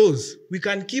come close. We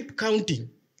can keep counting.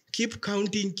 Keep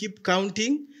counting, keep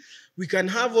counting. We can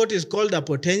have what is called a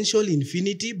potential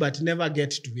infinity, but never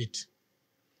get to it.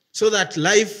 So that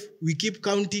life, we keep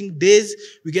counting days,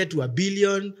 we get to 1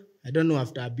 billion. I don't know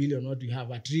after 1 billion what we have,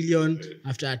 1 trillion.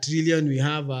 After 1 trillion, we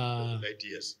have Light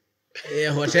years.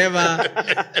 whatever.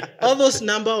 All those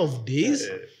number of days,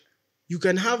 you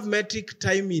can have metric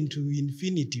time into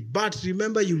infinity. But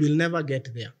remember, you will never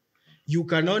get there. You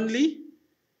can only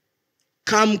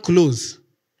come close.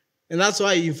 And that's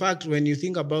why, in fact, when you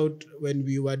think about when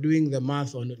we were doing the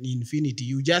math on infinity,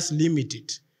 you just limit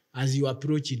it as you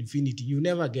approach infinity. You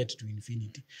never get to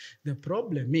infinity. The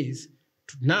problem is,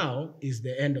 now is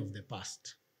the end of the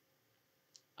past.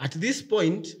 At this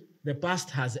point, the past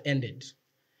has ended.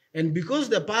 And because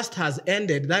the past has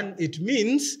ended, then it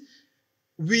means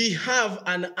we have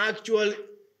an actual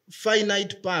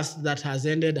finite past that has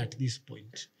ended at this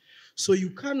point. So you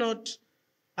cannot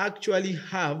actually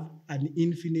have an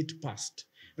infinite past.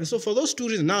 And so for those two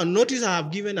reasons, now notice I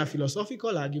have given a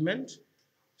philosophical argument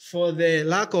for the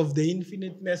lack of the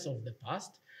infiniteness of the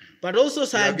past, but also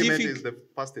scientific. The argument is the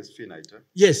past is finite.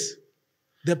 Yes,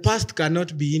 the past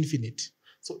cannot be infinite.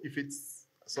 So if it's,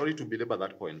 sorry to belabor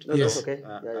that point. No, Yes. that's okay.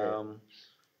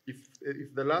 If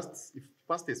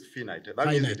past is finite, that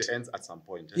means it ends at some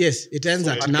point. Yes, it ends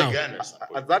So at it now. began at some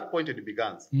point. At that point it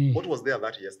begins. Mm. What was there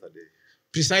that yesterday?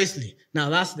 Precisely. Now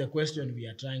that's the question we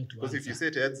are trying to Because answer. if you say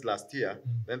it ends last year,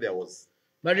 then there was.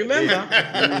 But remember,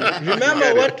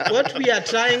 remember what we are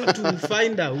trying to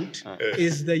find out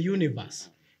is the universe.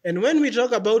 And when we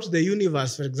talk about the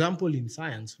universe, for example, in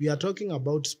science, we are talking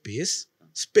about space.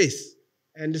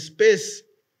 And space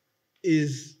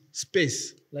is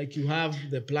space. Like you have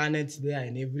the planets there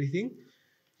and everything.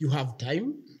 You have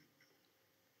time.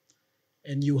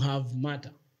 And you have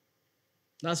matter.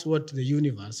 That's what the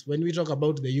universe, when we talk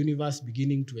about the universe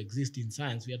beginning to exist in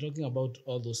science, we are talking about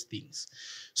all those things.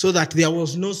 So that there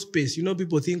was no space. You know,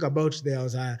 people think about there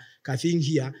was a thing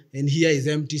here and here is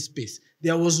empty space.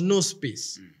 There was no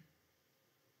space.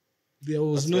 There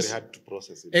was That's no very hard to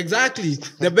process it. Exactly.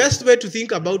 The best way to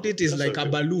think about it is like a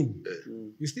balloon.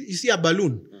 You see a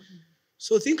balloon?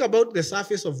 So think about the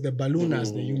surface of the balloon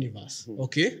as the universe.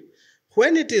 Okay?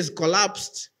 When it is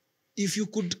collapsed, if you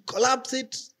could collapse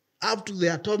it up to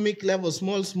the atomic level,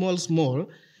 small,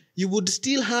 you would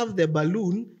still have the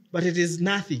balloon, but it is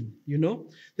nothing, you know?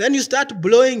 Then you start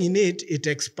blowing in it, it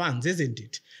expands, isn't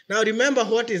it? Now remember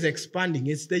what is expanding.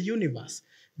 It's the universe.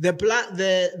 The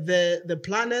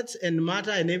planets and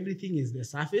matter and everything is the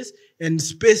surface, and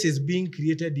space is being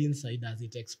created inside as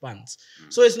it expands.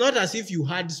 So it's not as if you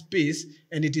had space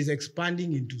and it is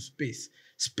expanding into space.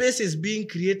 Space is being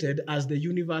created as the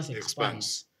universe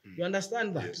expands. You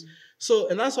understand that? Yes. So,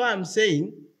 and that's why I'm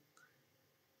saying,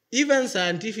 even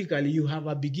scientifically, you have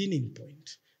a beginning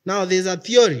point. Now, there's a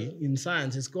theory in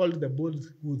science, it's called the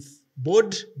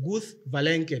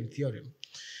Bode-Guth-Valenken theorem.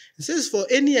 It says for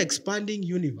any expanding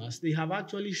universe, they have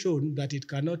actually shown that it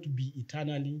cannot be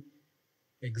eternally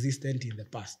existent in the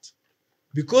past.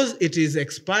 Because it is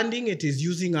expanding, it is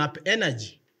using up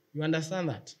energy. You understand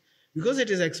that? Because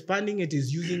it is expanding, it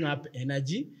is using up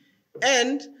energy.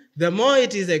 And the more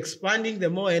it is expanding, the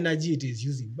more energy it is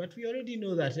using. But we already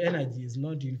know that energy is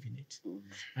not infinite.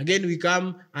 Again, we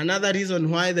come, another reason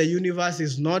why the universe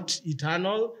is not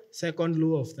eternal, second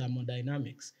law of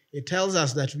thermodynamics. It tells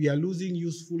us that we are losing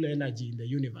useful energy in the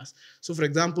universe. So for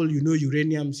example, you know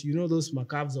uraniums, you know those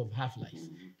macaques of half-life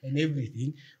and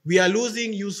everything. We are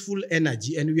losing useful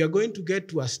energy, and we are going to get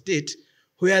to a state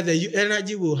where the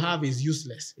energy we'll have is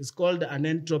useless. It's called an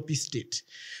entropy state.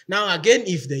 Now again,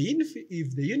 if the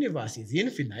universe is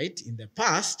infinite in the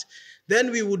past,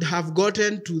 then we would have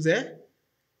gotten to the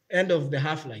end of the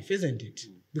half-life, isn't it?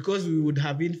 Because we would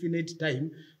have infinite time,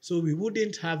 so we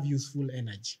wouldn't have useful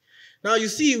energy. Now you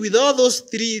see, with all those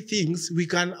three things, we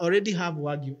can already have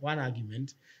one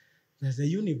argument that the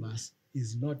universe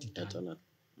is not eternal.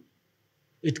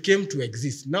 It came to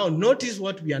exist. Now notice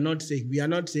what we are not saying. We are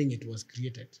not saying it was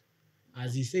created.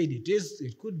 As he said,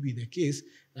 it could be the case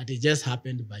that it just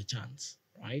happened by chance,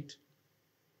 right?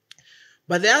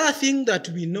 But the other thing that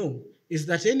we know is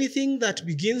that anything that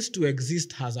begins to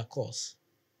exist has a cause.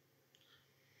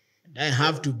 And I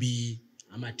have to be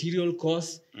a material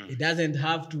cause. It doesn't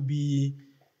have to be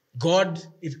God.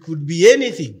 It could be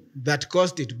anything that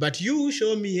caused it. But you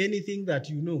show me anything that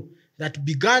you know that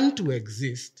began to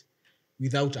exist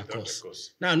without a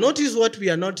cause. Now, notice what we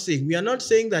are not saying. We are not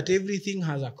saying that everything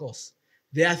has a cause.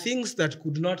 There are things that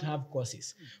could not have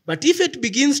causes. But if it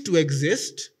begins to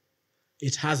exist,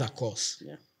 it has a cause.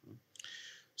 Yeah.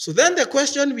 So then the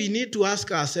question we need to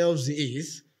ask ourselves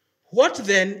is, what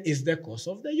then is the cause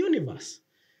of the universe?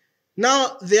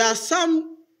 Now, there are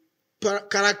some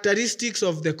characteristics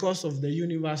of the cause of the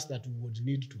universe that we would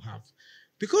need to have.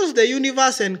 Because the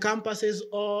universe encompasses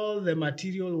all the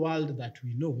material world that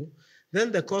we know,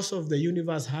 then the cause of the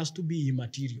universe has to be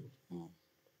immaterial.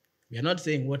 We are not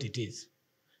saying what it is.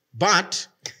 But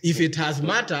if it has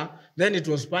matter, then it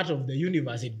was part of the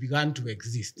universe. It began to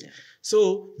exist. Yeah.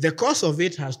 So the cause of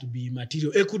it has to be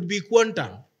immaterial. It could be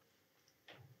quantum.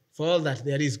 For all that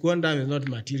there is, quantum is not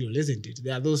material, isn't it?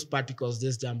 There are those particles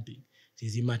just jumping. It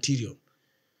is immaterial.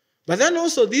 But then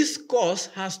also this cause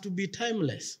has to be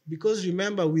timeless. Because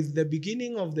remember, with the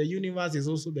beginning of the universe is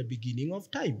also the beginning of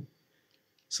time.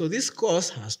 So this cause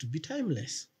has to be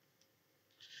timeless.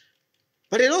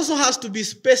 But it also has to be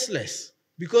spaceless.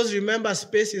 Because remember,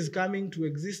 space is coming to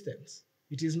existence.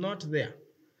 It is not there.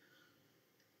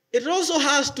 It also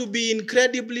has to be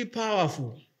incredibly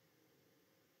powerful.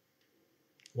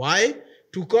 Why?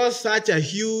 To cause such a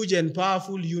huge and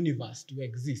powerful universe to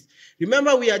exist.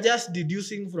 Remember, we are just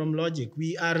deducing from logic.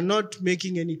 We are not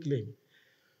making any claim.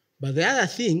 But the other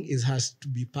thing is, has to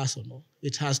be personal.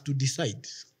 It has to decide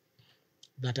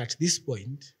that at this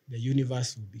point, the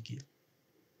universe will begin.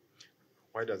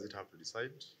 Why does it have to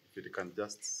decide if it can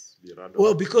just be random?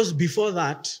 Well, because before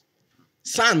that,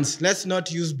 suns, let's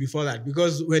not use before that,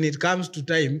 because when it comes to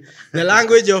time, the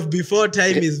language of before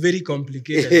time is very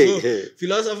complicated. So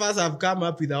philosophers have come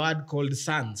up with a word called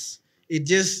suns. It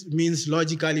just means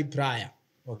logically prior,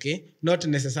 okay? Not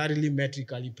necessarily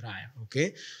metrically prior,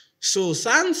 okay? So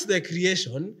sans the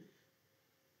creation,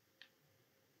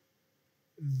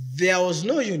 there was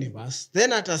no universe.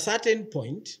 Then at a certain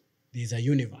point, there's a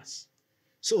universe.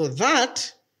 So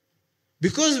that,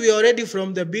 because we are already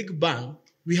from the Big Bang,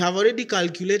 we have already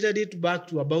calculated it back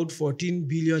to about 14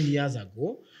 billion years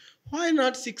ago. Why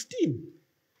not 16?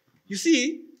 You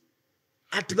see,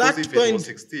 at Because that if point... it was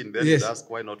 16, then yes. you'd ask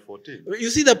why not 14? You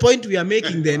see the point we are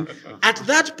making then? At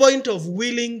that point of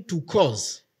willing to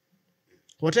cause,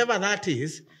 whatever that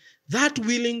is, that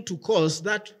willing to cause,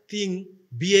 that thing,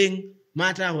 being,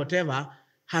 matter, whatever,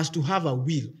 has to have a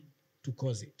will to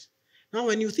cause it. Now,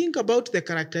 when you think about the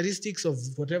characteristics of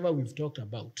whatever we've talked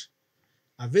about,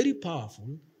 are very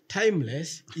powerful,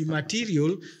 timeless,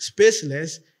 immaterial,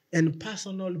 spaceless, and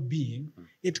personal being,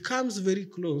 it comes very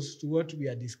close to what we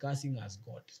are discussing as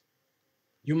God.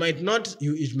 It might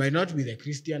not be the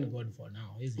Christian God for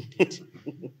now, isn't it?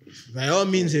 By all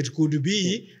means, it could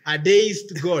be a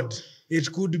deist God.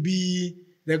 It could be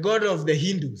the God of the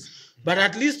Hindus. But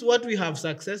at least what we have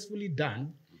successfully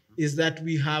done is that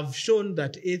we have shown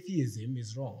that atheism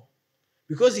is wrong.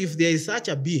 Because if there is such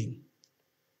a being,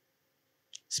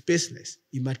 spaceless,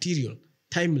 immaterial,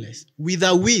 timeless, with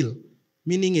a will,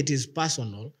 meaning it is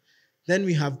personal, then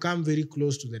we have come very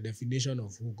close to the definition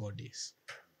of who God is.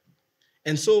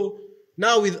 And so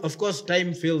now, of course,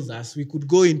 time fails us. We could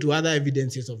go into other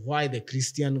evidences of why the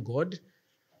Christian God,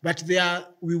 but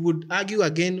we would argue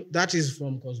again, that is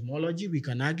from cosmology. We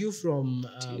can argue from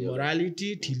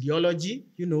morality, teleology,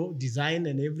 design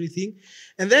and everything.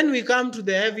 And then we come to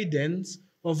the evidence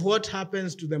of what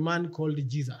happens to the man called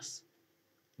Jesus.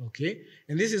 Okay?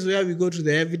 And this is where we go to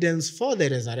the evidence for the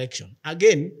resurrection.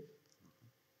 Again,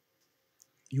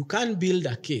 you can't build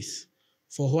a case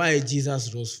for why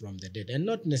Jesus rose from the dead, and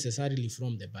not necessarily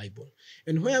from the Bible.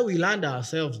 And where we land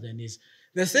ourselves then is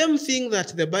the same thing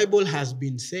that the Bible has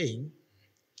been saying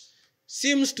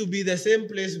seems to be the same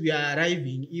place we are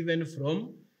arriving, even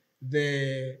from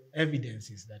the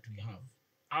evidences that we have,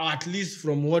 or at least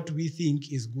from what we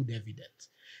think is good evidence.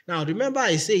 Now, remember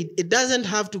I said it doesn't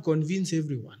have to convince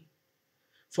everyone.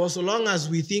 For so long as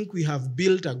we think we have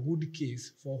built a good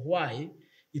case for why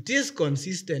it is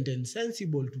consistent and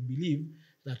sensible to believe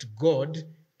that God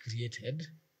created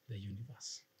the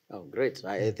universe. Oh, great!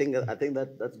 I think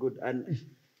that's good.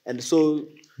 And so,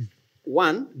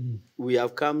 one, we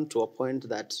have come to a point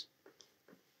that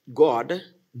God,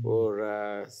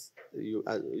 or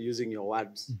using your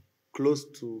words, close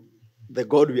to the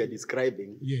God we are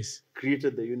describing, yes,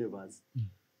 created the universe.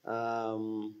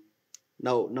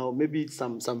 Now maybe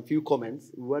some few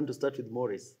comments. We want to start with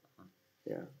Morris.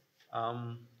 Yeah.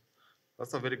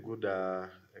 That's a very good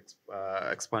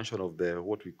expansion of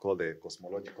what we call the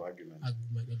cosmological argument.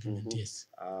 Argument, yes.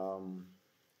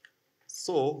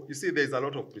 So you see, there's a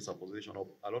lot of presupposition,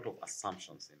 a lot of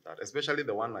assumptions in that, especially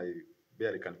the one I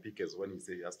barely can pick is when he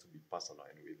says he has to be personal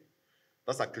and willing.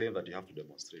 That's a claim that you have to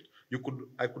demonstrate.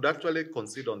 I could actually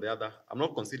concede on the other. I'm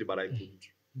not conceding, but I could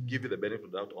give you the benefit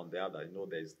of the doubt on the other. You know,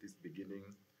 there's this beginning.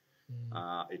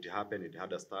 It happened. It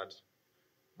had a start.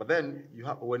 But then you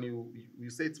have when you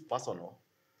say it's personal,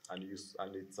 and it's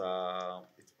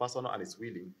personal and it's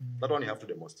willing. That one you have to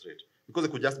demonstrate, because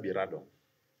it could just be random.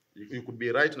 You could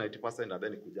be right 90%, and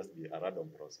then it could just be a random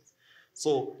process.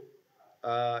 So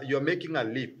you're making a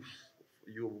leap.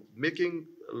 You're making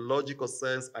logical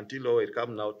sense until it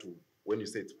comes now to when you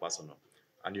say it's personal,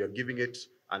 and you're giving it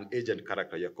an age and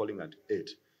character. You're calling it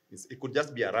age. It could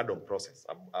just be a random process,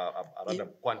 a random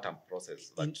quantum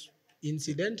process.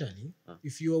 Incidentally,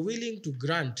 if you are willing to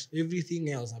grant everything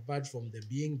else apart from the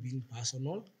being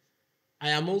personal, I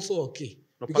am also okay.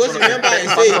 No, because remember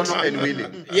I said, and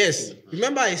willing. Yes,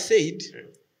 remember I said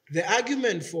the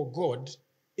argument for God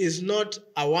is not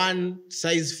a one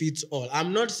size fits all.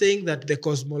 I'm not saying that the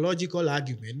cosmological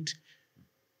argument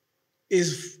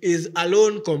is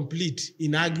alone complete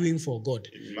in arguing for God.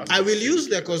 I will use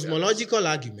the cosmological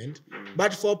argument,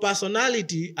 but for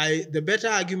personality, the better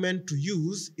argument to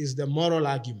use is the moral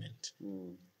argument.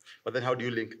 But then how do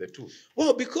you link the two?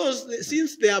 Well, because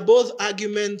since they are both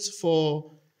arguments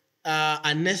for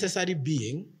a necessary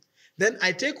being, then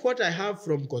I take what I have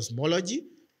from cosmology,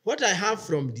 what I have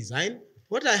from design,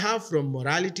 what I have from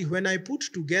morality. When I put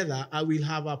together, I will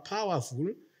have a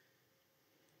powerful,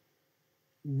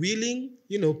 willing,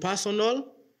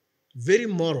 personal, very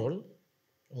moral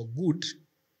or good,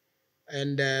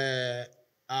 and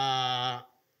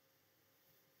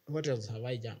what else have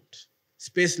I jumped?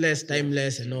 Spaceless,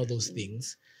 timeless, and all those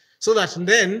things. So that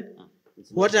then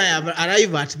what I have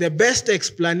arrived at, the best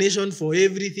explanation for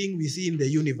everything we see in the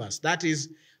universe. That is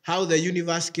how the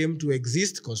universe came to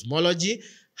exist, cosmology,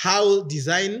 how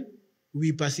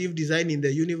we perceive design in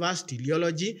the universe,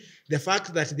 teleology, the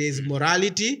fact that there is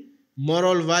morality,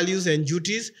 moral values and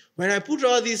duties. When I put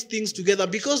all these things together,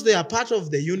 because they are part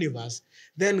of the universe,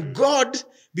 then God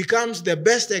becomes the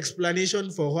best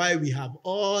explanation for why we have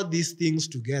all these things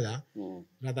together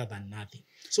rather than nothing.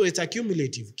 So it's a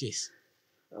cumulative case.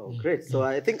 Oh, great! So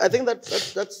I think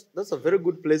that's a very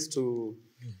good place to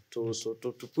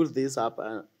put this up.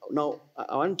 Now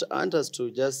I want us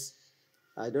to just,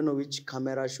 I don't know which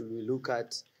camera should we look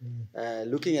at.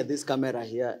 Looking at this camera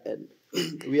here, and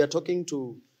we are talking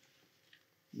to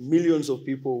millions of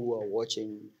people who are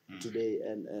watching today,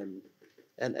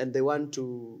 and they want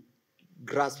to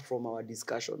grasp from our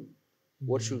discussion.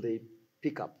 What should they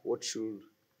pick up? What should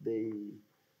they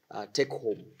take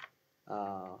home?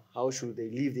 How should they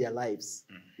live their lives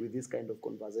with this kind of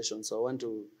conversation? So I want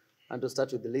to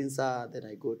start with Linsa, then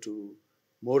I go to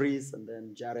Maurice, and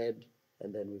then Jared,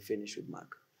 and then we finish with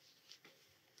Mark.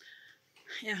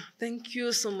 Yeah, thank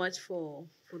you so much for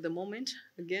the moment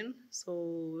again.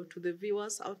 So to the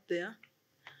viewers out there,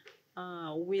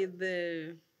 with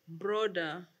the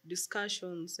broader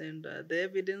discussions and the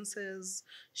evidences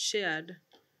shared,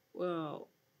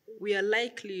 we are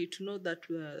likely to know that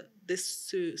the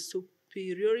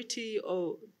superiority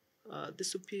of the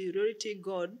superiority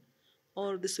God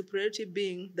or the superiority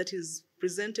being that is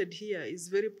presented here is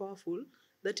very powerful.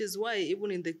 That is why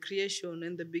even in the creation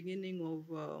and the beginning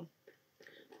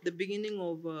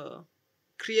of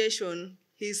creation,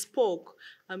 he spoke.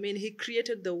 I mean, he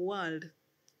created the world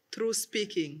through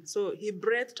speaking. So he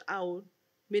breathed out,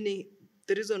 meaning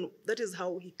that is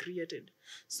how he created.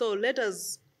 So let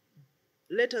us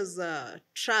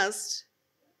trust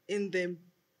in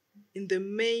the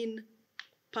main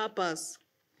purpose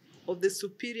of the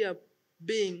superior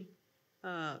being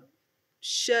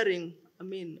sharing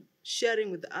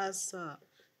with us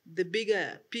the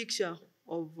bigger picture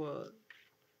of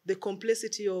the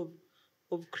complexity of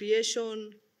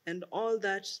creation and all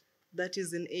that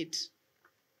is in it.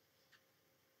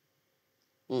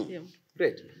 Yeah.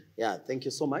 Great. Yeah, thank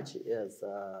you so much. Yes,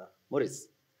 Maurice.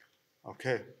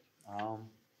 Okay.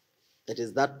 It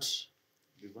is that.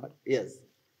 Yes.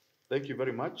 Thank you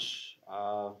very much.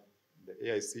 The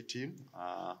AIC team,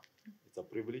 it's a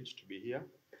privilege to be here.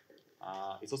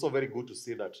 It's also very good to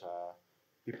see that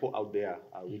people out there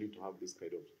are willing to have this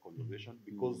kind of conversation,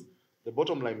 because the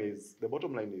bottom line is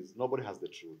nobody has the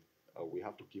truth. We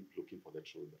have to keep looking for the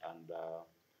truth, and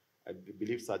I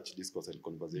believe such discourse and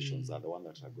conversations are the ones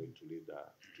that are going to lead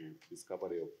to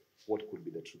discovery of what could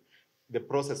be the truth. The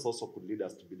process also could lead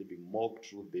us to believing more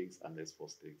true things and less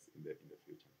false things in the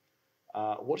future.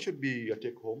 What should be your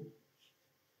take home?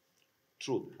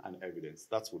 Truth and evidence.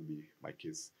 That would be my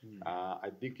case. I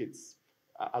think it's,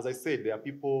 as I said, there are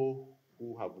people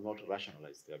who have not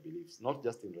rationalized their beliefs, not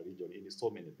just in religion, in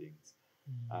so many things.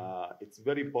 It's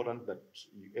very important that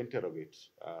you interrogate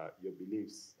your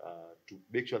beliefs to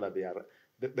make sure that they are,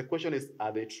 the question is,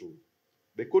 are they true?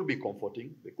 They could be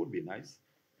comforting, they could be nice,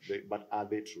 but are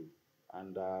they true?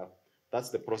 And that's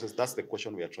the process, that's the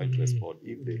question we are trying to respond.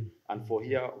 If they, and for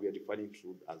here, we are defining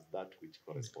truth as that which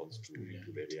corresponds to the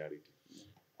reality.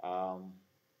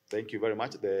 Thank you very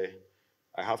much.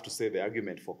 I have to say the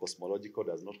argument for cosmological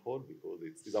does not hold, because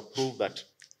it's a proof that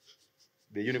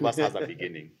the universe has a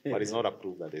beginning, but it's not a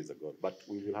proof that there is a God. But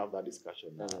we will have that discussion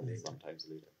sometimes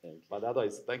later. But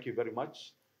otherwise, thank you very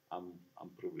much. I'm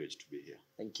privileged to be here.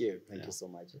 Thank you. Thank you so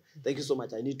much. Thank you so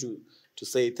much. I need to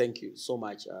say thank you so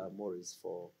much, Maurice,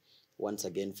 for once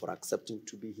again for accepting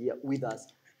to be here with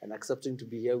us and accepting to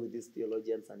be here with these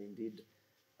theologians. And indeed,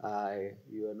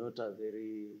 you are not a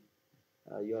very,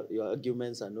 your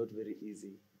arguments are not very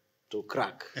easy to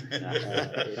crack.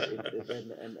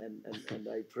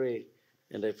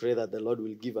 And I pray that the Lord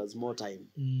will give us more time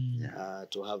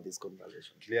to have this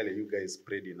conversation. Clearly, you guys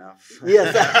prayed enough.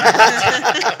 Yes.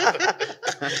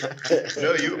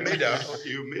 No, you made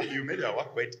our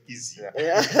work quite easy.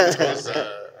 Yeah. Because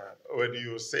when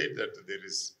you said that there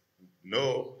is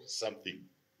no something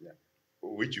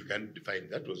which you can define,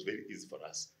 that was very easy for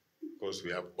us, because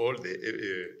we have all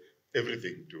the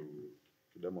everything to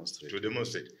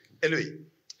demonstrate. Anyway.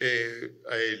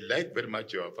 I like very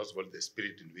much first of all, the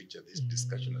spirit in which this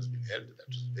discussion has been held. That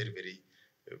was very,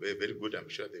 very good. I'm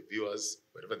sure the viewers,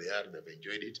 wherever they are, they've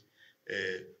enjoyed it.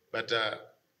 But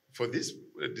for this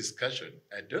discussion,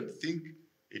 I don't think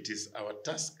it is our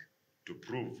task to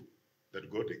prove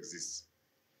that God exists.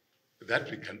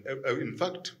 That we can, in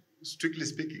fact, strictly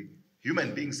speaking,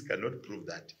 human beings cannot prove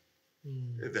that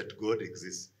God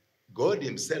exists. God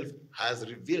himself has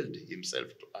revealed himself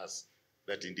to us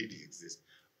that indeed he exists.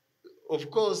 Of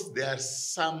course, there are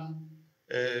some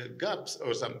gaps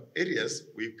or some areas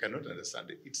we cannot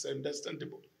understand. It's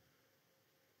understandable.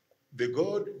 The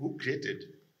God who created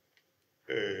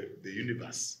the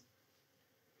universe,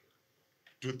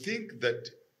 to think that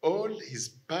all his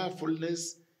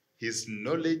powerfulness, his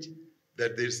knowledge,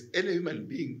 that there's any human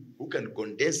being who can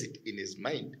condense it in his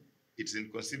mind, it's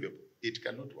inconceivable. It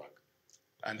cannot work.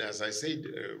 And as I said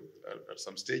at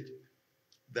some stage,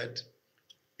 that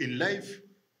in life,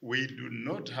 we do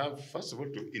not have, first of all,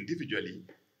 to individually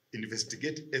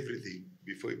investigate everything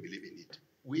before we believe in it.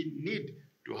 We need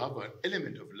to have an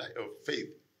element of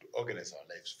faith to organize our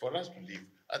lives. For us to live,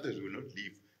 others will not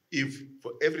live. If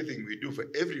for everything we do, for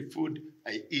every food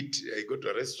I eat, I go to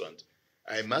a restaurant,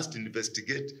 I must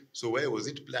investigate. So where was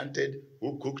it planted?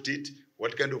 Who cooked it?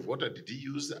 What kind of water did he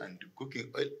use? And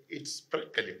cooking oil? It's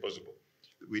practically impossible.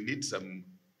 We need some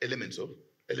element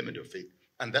of faith.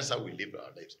 And that's how we live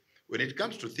our lives. When it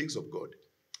comes to things of God,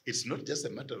 it's not just a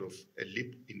matter of a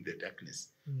leap in the darkness.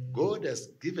 God has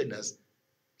given us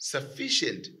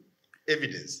sufficient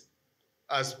evidence,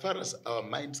 as far as our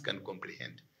minds can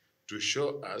comprehend, to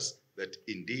show us that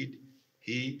indeed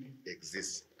he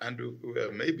exists. And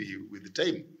maybe with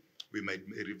time, we might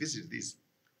revisit this.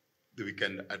 We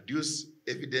can adduce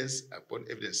evidence upon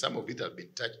evidence. Some of it have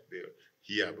been touched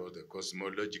here about the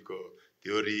cosmological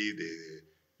theory, the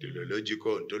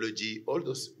teleological ontology, all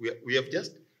those. We have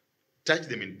just touched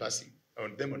them in passing,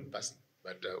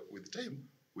 But with time,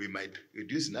 we might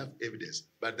reduce enough evidence.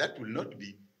 But that will not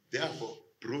be, therefore,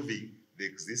 proving the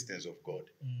existence of God.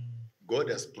 God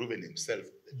has proven himself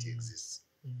that he exists.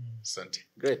 Santi.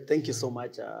 Great. Thank you so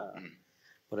much,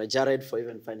 Brother Jared, for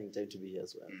even finding time to be here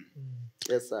as well.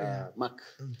 Yes, Mark.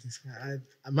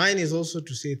 Mine is also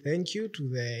to say thank you to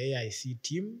the AIC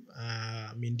team.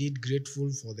 I'm indeed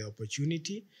grateful for the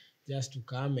opportunity just to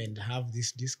come and have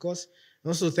this discourse.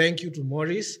 Also, thank you to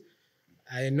Maurice.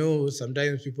 I know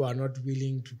sometimes people are not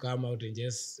willing to come out and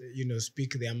just,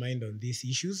 speak their mind on these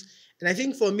issues. And I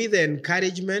think for me, the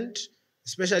encouragement,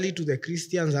 especially to the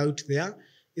Christians out there,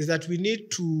 is that we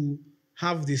need to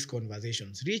have these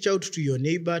conversations. Reach out to your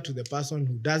neighbor, to the person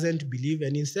who doesn't believe,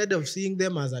 and instead of seeing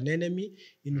them as an enemy,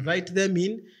 invite them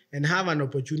in and have an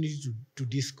opportunity to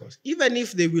discuss. Even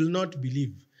if they will not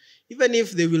believe, even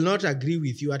if they will not agree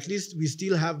with you, at least we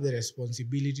still have the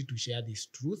responsibility to share this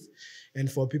truth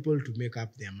and for people to make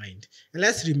up their mind. And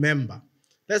let's remember,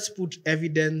 let's put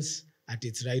evidence at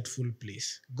its rightful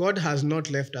place. God has not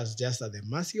left us just at the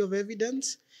mercy of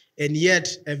evidence, and yet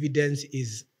evidence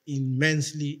is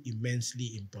immensely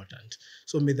important.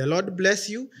 So may the Lord bless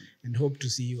you and hope to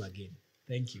see you again.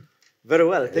 Thank you. Very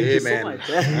well. Thank you so much.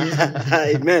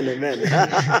 Amen.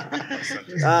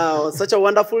 Such a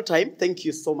wonderful time. Thank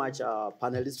you so much,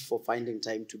 panelists, for finding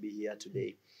time to be here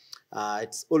today.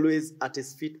 It's always at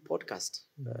his feet podcast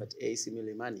at AC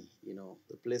Milimani, you know,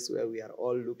 the place where we are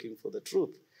all looking for the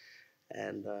truth.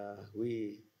 And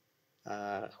we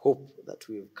hope that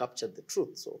we've captured the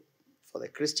truth. So for the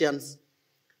Christians,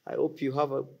 I hope you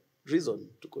have a reason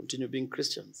to continue being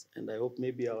Christians. And I hope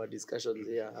maybe our discussion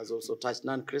here has also touched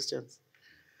non-Christians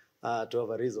to have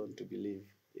a reason to believe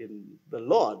in the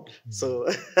Lord. So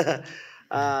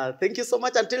thank you so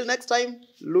much. Until next time,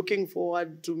 looking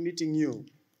forward to meeting you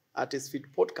at His Feet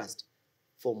podcast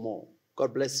for more.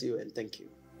 God bless you and thank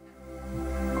you.